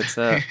a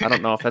I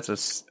don't know if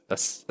that's a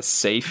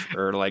safe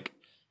or like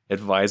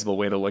advisable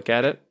way to look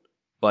at it,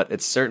 but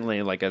it's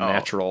certainly like a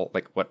natural,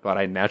 like what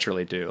I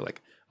naturally do.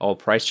 Like,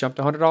 price jumped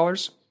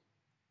 $100.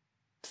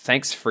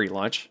 Thanks, free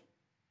lunch.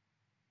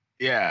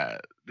 Yeah,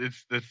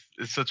 it's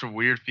such a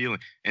weird feeling,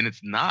 and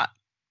it's not,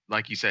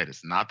 like you said,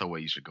 it's not the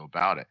way you should go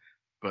about it,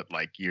 but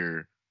like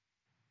your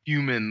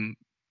human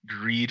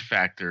greed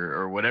factor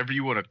or whatever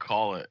you want to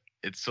call it,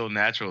 it's so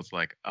natural. It's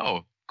like,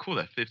 oh, cool,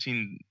 that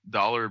 $15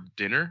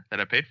 dinner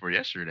that I paid for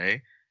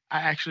yesterday,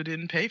 I actually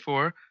didn't pay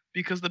for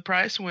because the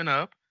price went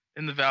up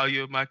and the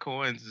value of my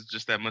coins is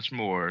just that much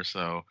more.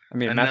 So I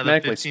mean,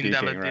 mathematically speaking,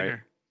 right?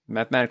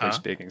 Mathematically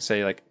speaking,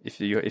 say like if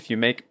you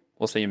make,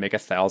 we'll say you make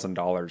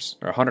 $1,000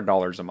 or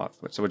 $100 a month.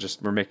 So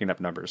we're making up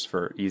numbers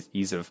for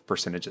ease of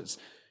percentages,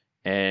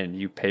 and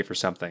you pay for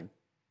something,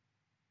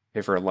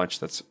 pay for a lunch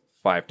that's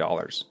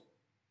 $5.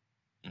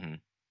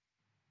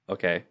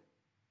 Okay,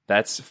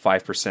 that's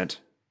 5%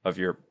 of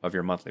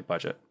your monthly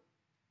budget.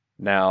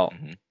 Now,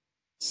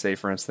 say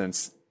for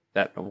instance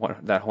that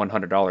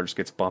 $100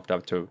 gets bumped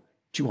up to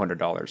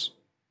 $200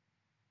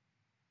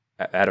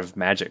 out of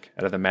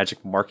the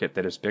magic market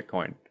that is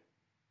Bitcoin.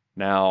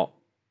 Now,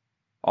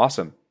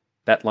 awesome.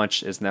 That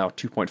lunch is now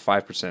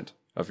 2.5%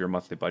 of your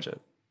monthly budget.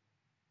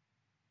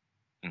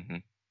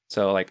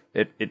 So like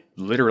it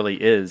literally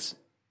is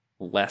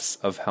less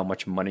of how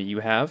much money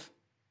you have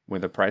when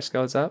the price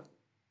goes up,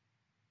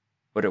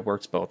 but it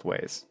works both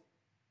ways.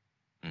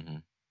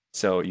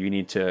 So you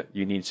need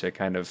to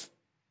kind of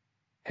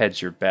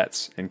hedge your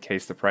bets in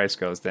case the price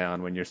goes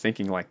down when you're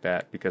thinking like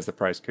that, because the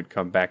price could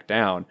come back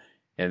down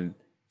and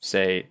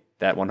say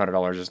that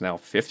 $100 is now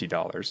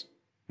 $50.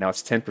 Now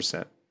it's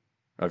 10%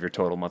 of your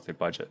total monthly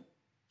budget.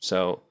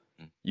 So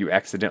you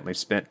accidentally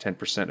spent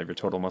 10% of your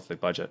total monthly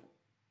budget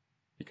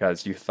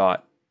because you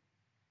thought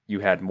you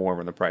had more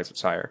when the price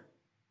was higher.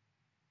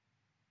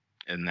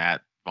 And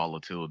that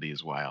volatility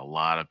is why a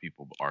lot of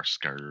people are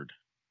scared.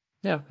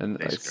 Yeah, and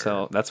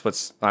so that's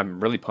what's I'm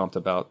really pumped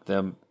about,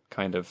 them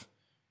kind of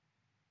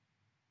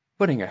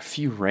putting a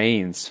few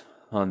reins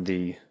on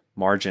the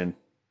margin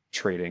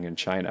trading in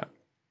China.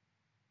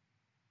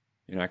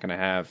 You're not going to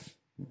have,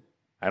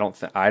 I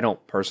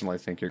don't personally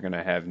think you're going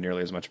to have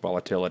nearly as much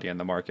volatility in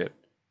the market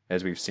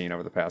as we've seen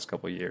over the past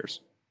couple of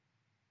years.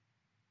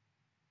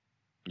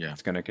 Yeah,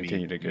 it's going to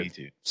continue to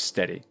get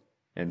steady,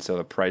 and so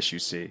the price you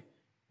see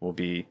will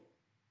be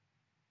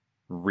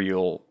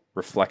real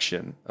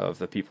reflection of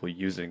the people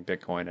using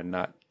Bitcoin and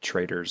not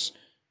traders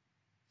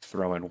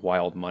throwing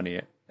wild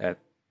money at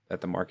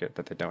the market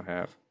that they don't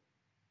have.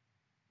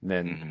 And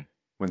then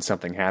when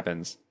something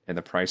happens and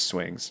the price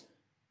swings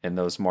and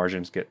those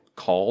margins get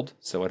called,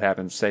 so what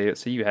happens? Say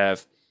you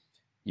have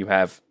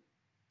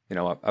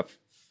a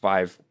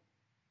 5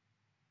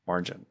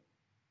 margin.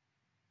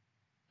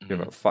 You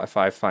have a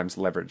 5 times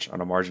leverage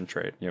on a margin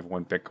trade. You have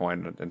 1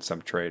 Bitcoin in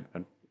some trade,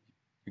 and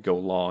you go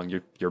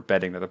long. You're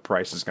betting that the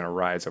price is going to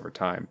rise over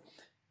time,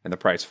 and the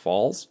price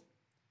falls.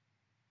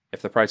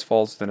 If the price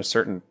falls within a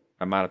certain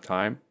amount of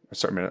time,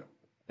 if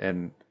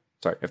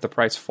the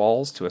price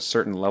falls to a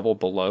certain level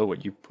below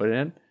what you put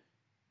in,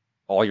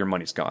 all your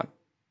money's gone.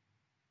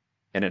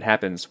 And it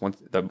happens once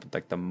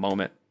the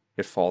moment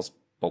it falls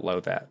below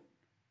that,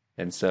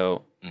 and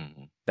so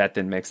that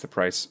then makes the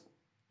price.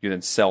 You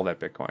then sell that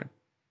Bitcoin.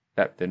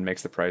 That then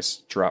makes the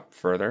price drop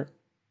further,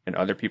 and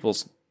other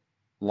people's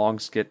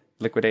longs get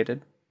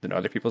liquidated. Then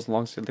other people's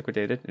longs get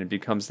liquidated, and it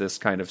becomes this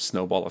kind of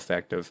snowball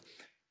effect of,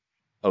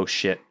 oh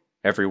shit,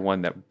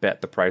 everyone that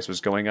bet the price was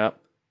going up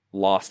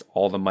lost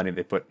all the money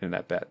they put in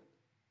that bet.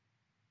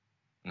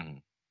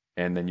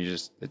 And then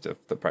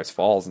the price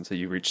falls until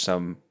you reach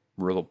some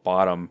real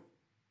bottom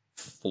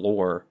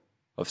floor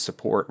of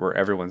support where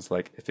everyone's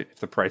like, if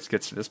the price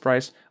gets to this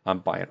price, I'm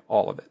buying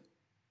all of it.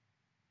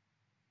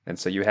 And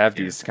so you have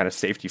these kind of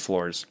safety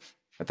floors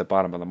at the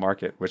bottom of the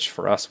market, which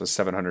for us was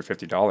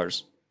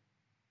 $750.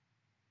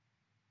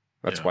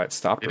 That's why it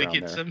stopped around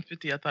there. Did it hit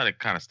 $750? I thought it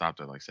kind of stopped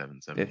at like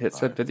 $775. It hit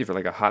 $750 for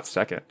like a hot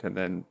second, and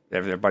then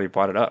everybody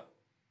bought it up.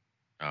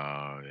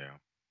 Oh, yeah.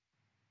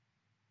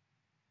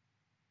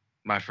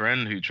 My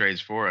friend who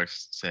trades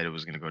Forex said it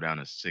was going to go down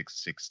to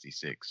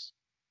 666.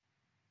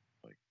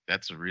 Like,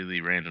 that's a really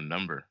random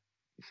number.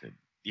 He said,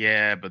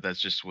 yeah, but that's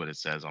just what it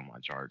says on my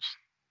charts.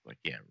 Like,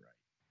 yeah, right.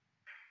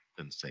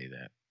 Didn't say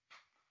that.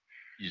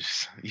 You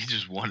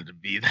just wanted to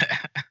be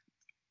that.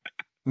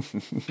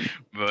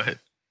 But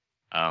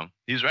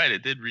he's right.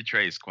 It did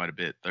retrace quite a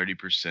bit, 30%,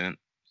 something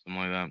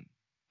like that.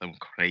 Something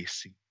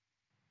crazy.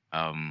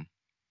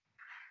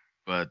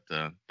 But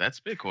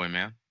that's Bitcoin,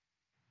 man.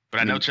 But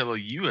I know, Cello,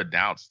 you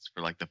announced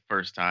for like the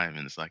first time,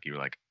 and it's like you were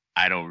like,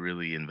 I don't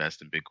really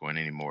invest in Bitcoin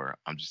anymore.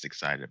 I'm just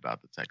excited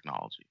about the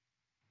technology.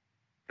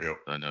 Yep.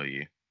 So I know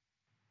you.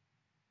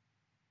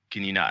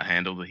 Can you not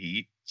handle the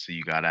heat? So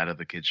you got out of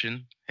the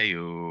kitchen?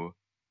 Hey-o.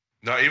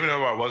 No, even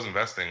though I was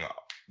investing,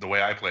 the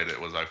way I played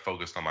it was I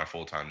focused on my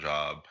full-time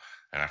job,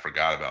 and I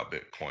forgot about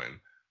Bitcoin.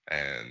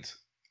 And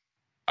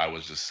I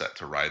was just set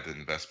to ride the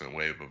investment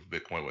wave of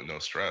Bitcoin with no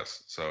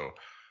stress. So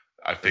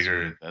I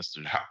figured,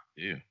 investors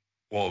do.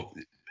 Well,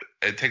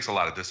 it takes a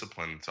lot of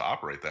discipline to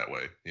operate that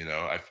way. You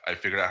know, I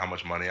figured out how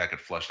much money I could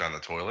flush down the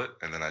toilet,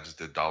 and then I just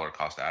did dollar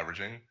cost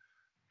averaging.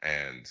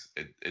 And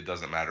it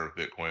doesn't matter if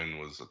Bitcoin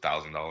was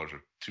 $1,000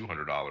 or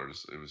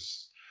 $200. It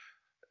was,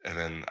 and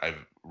then I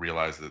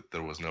realized that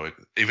there was no,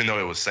 even though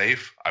it was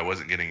safe, I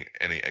wasn't getting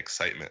any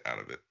excitement out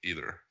of it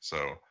either. So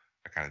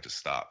I kind of just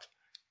stopped,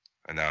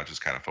 and now I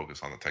just kind of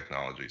focus on the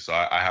technology. So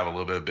I have a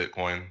little bit of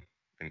Bitcoin,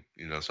 and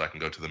so I can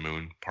go to the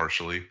moon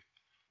partially,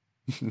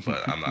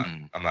 but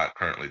I'm not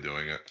currently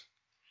doing it.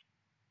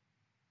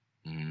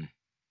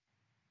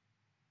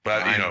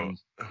 But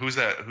who's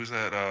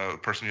that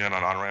person you had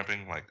on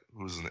ramping? Like,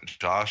 who's it?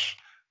 Josh?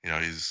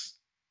 He's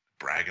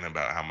bragging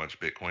about how much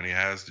Bitcoin he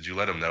has. Did you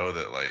let him know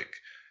that, like,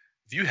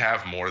 if you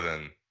have more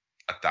than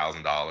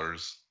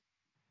 $1,000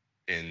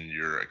 in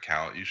your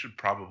account, you should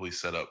probably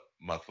set up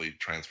monthly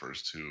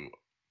transfers to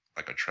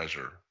like a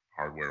Treasure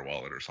hardware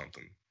wallet or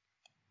something.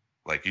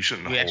 Like, you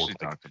shouldn't hold. We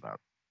talked about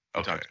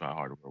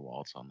hardware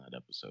wallets on that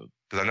episode.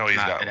 Because I know he's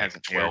got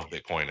like 12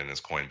 Bitcoin in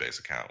his Coinbase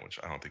account, which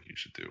I don't think you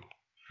should do.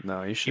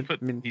 No, you should.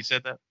 He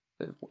said that.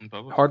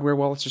 Hardware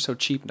wallets are so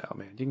cheap now,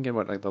 man. You can get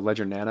like the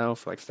Ledger Nano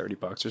for like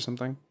 $30 or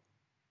something.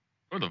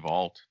 Or the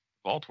Vault.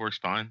 Vault works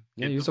fine.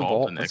 Yeah, use a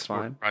Vault. That's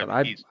fine. But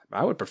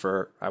I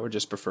would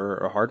just prefer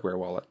a hardware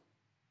wallet.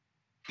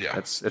 Yeah,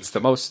 it's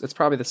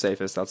probably the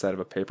safest outside of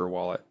a paper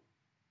wallet.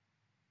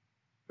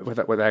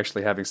 With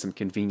actually having some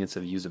convenience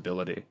of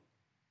usability.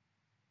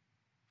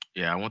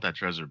 Yeah, I want that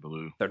Trezor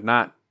Blue. They're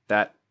not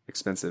that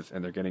expensive,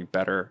 and they're getting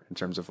better in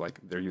terms of like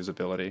their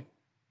usability.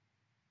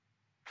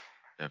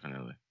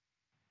 Definitely.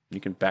 You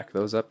can back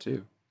those up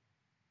too.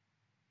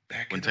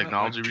 When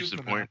technology reaches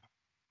the point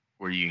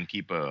where you can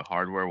keep a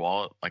hardware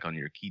wallet like on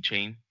your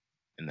keychain,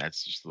 and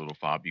that's just a little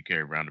fob you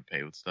carry around to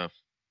pay with stuff.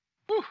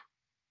 Whew.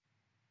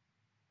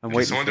 I'm Did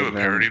waiting someone for do a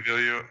them. parody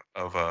video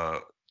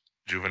of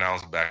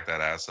Juvenile's back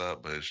that ass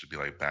up, but it should be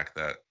like back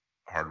that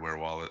hardware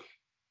wallet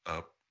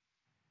up.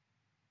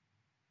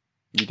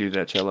 You do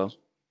that, Cello.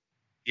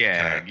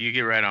 Yeah, you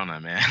get right on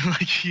that, man.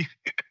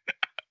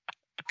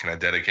 Can I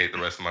dedicate the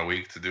rest of my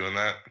week to doing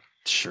that?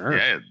 Sure.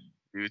 Yeah,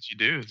 do what you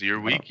do. It's your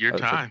week, your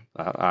time.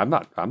 I'm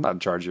not in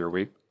charge of your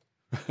week.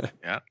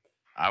 Yeah,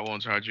 I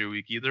won't charge you a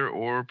week either,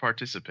 or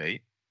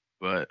participate.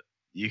 But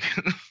you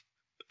can.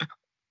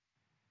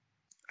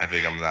 I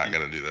think I'm not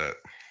gonna do that.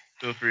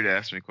 Feel free to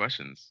ask me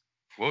questions.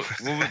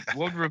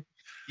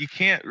 You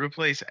can't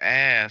replace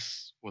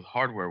ass with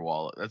hardware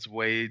wallet. That's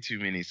way too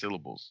many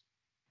syllables.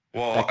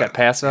 Well, back that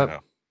pass up. You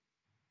know.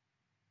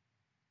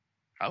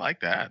 I like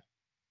that.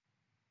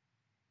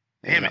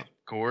 Damn it,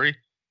 Corey.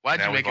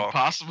 Why'd you make it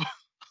possible?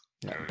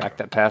 Yeah, back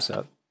that pass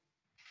up.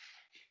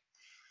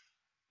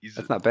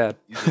 That's not bad.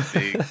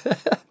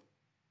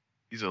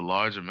 He's a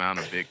large amount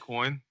of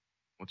Bitcoin.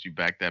 Once you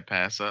back that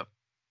pass up.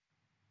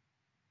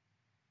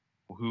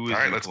 Who is all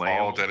right, let's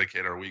all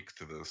dedicate our week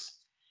to this.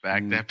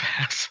 Back that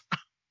pass.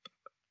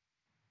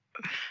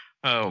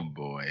 Oh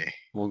boy.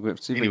 We'll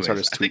see if we can start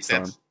his tweet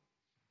storm.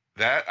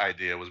 That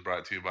idea was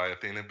brought to you by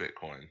Athena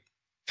Bitcoin.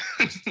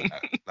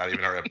 Not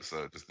even our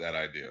episode, just that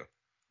idea.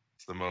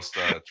 It's the most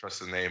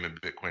trusted name in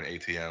Bitcoin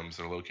ATMs.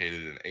 They're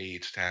located in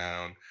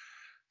H-Town,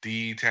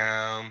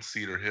 D-Town,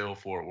 Cedar Hill,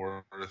 Fort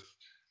Worth,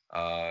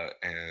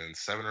 and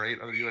 7 or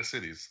 8 other U.S.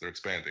 cities. They're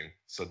expanding.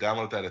 So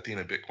download that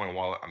Athena Bitcoin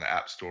wallet on the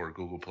App Store or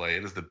Google Play.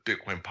 It is the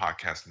Bitcoin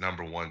podcast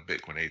 #1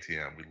 Bitcoin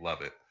ATM. We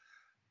love it.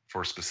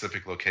 For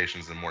specific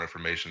locations and more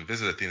information,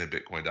 visit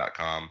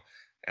athenabitcoin.com.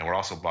 And we're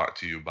also brought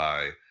to you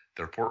by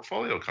their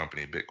portfolio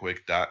company,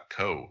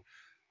 bitquick.co.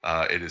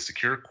 It is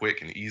secure,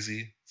 quick, and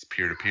easy. It's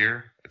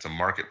peer-to-peer. It's a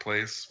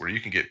marketplace where you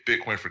can get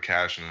Bitcoin for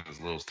cash in as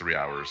little as 3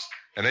 hours.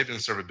 And they've been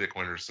serving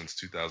Bitcoiners since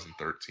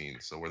 2013.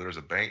 So where there's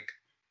a bank,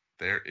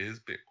 there is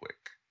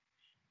Bitquick.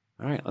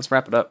 All right, let's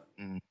wrap it up.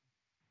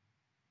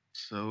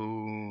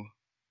 So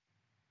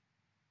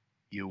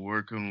you're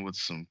working with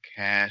some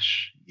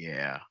cash,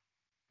 yeah.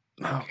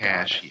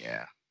 Cash,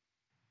 yeah.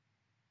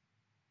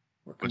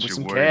 Working with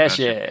some cash,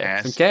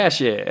 yeah. Some cash,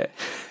 yeah.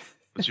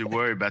 But you're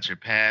worried about your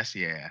past,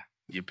 yeah.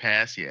 Your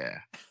past, yeah.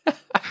 All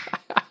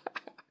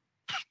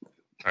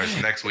right,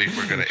 so next week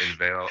we're going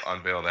to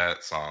unveil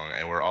that song.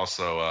 And we're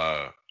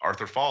also,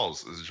 Arthur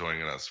Falls is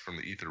joining us from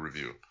the Ether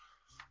Review.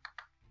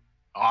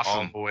 Awesome.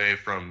 All the way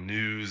from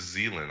New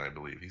Zealand, I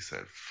believe. He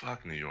said,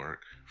 fuck New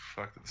York.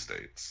 Fuck the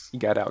States. He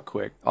got out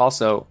quick.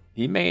 Also,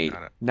 he may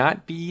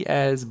not be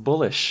as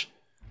bullish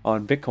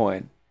on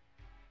Bitcoin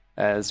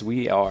as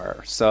we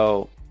are.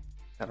 So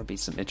that'll be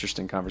some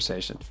interesting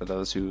conversation for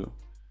those who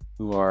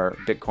are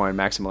Bitcoin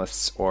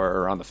maximalists or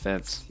are on the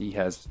fence. He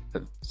has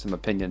some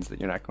opinions that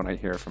you're not going to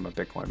hear from a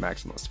Bitcoin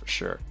maximalist for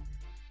sure.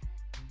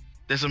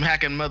 There's some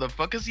hacking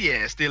motherfuckers,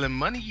 yeah. Stealing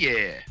money,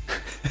 yeah.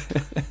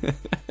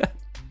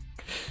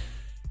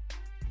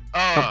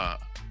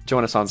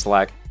 Join us on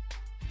Slack.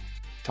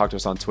 Talk to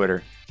us on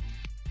Twitter.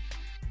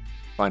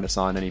 Find us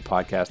on any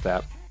podcast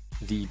app.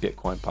 The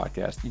Bitcoin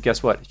Podcast. And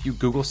guess what? If you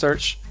Google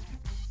search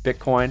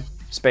Bitcoin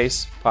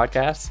space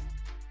podcast,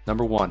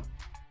 #1,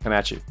 coming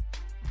at you.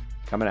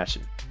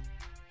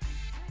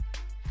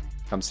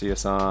 Come see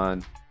us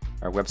on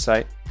our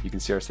website. You can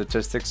see our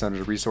statistics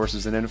under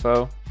resources and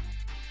info.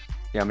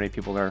 See how many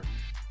people are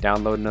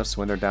downloading us,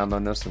 when they're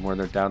downloading us, and where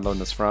they're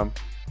downloading us from.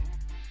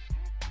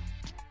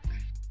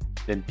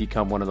 Then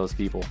become one of those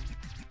people.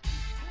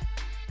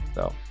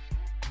 So,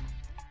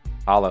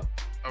 holla.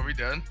 Are we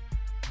done?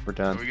 We're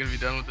done. Are we going to be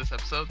done with this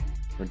episode?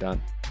 We're done.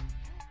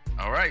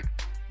 All right.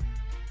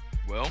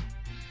 Well,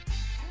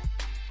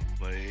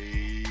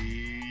 play.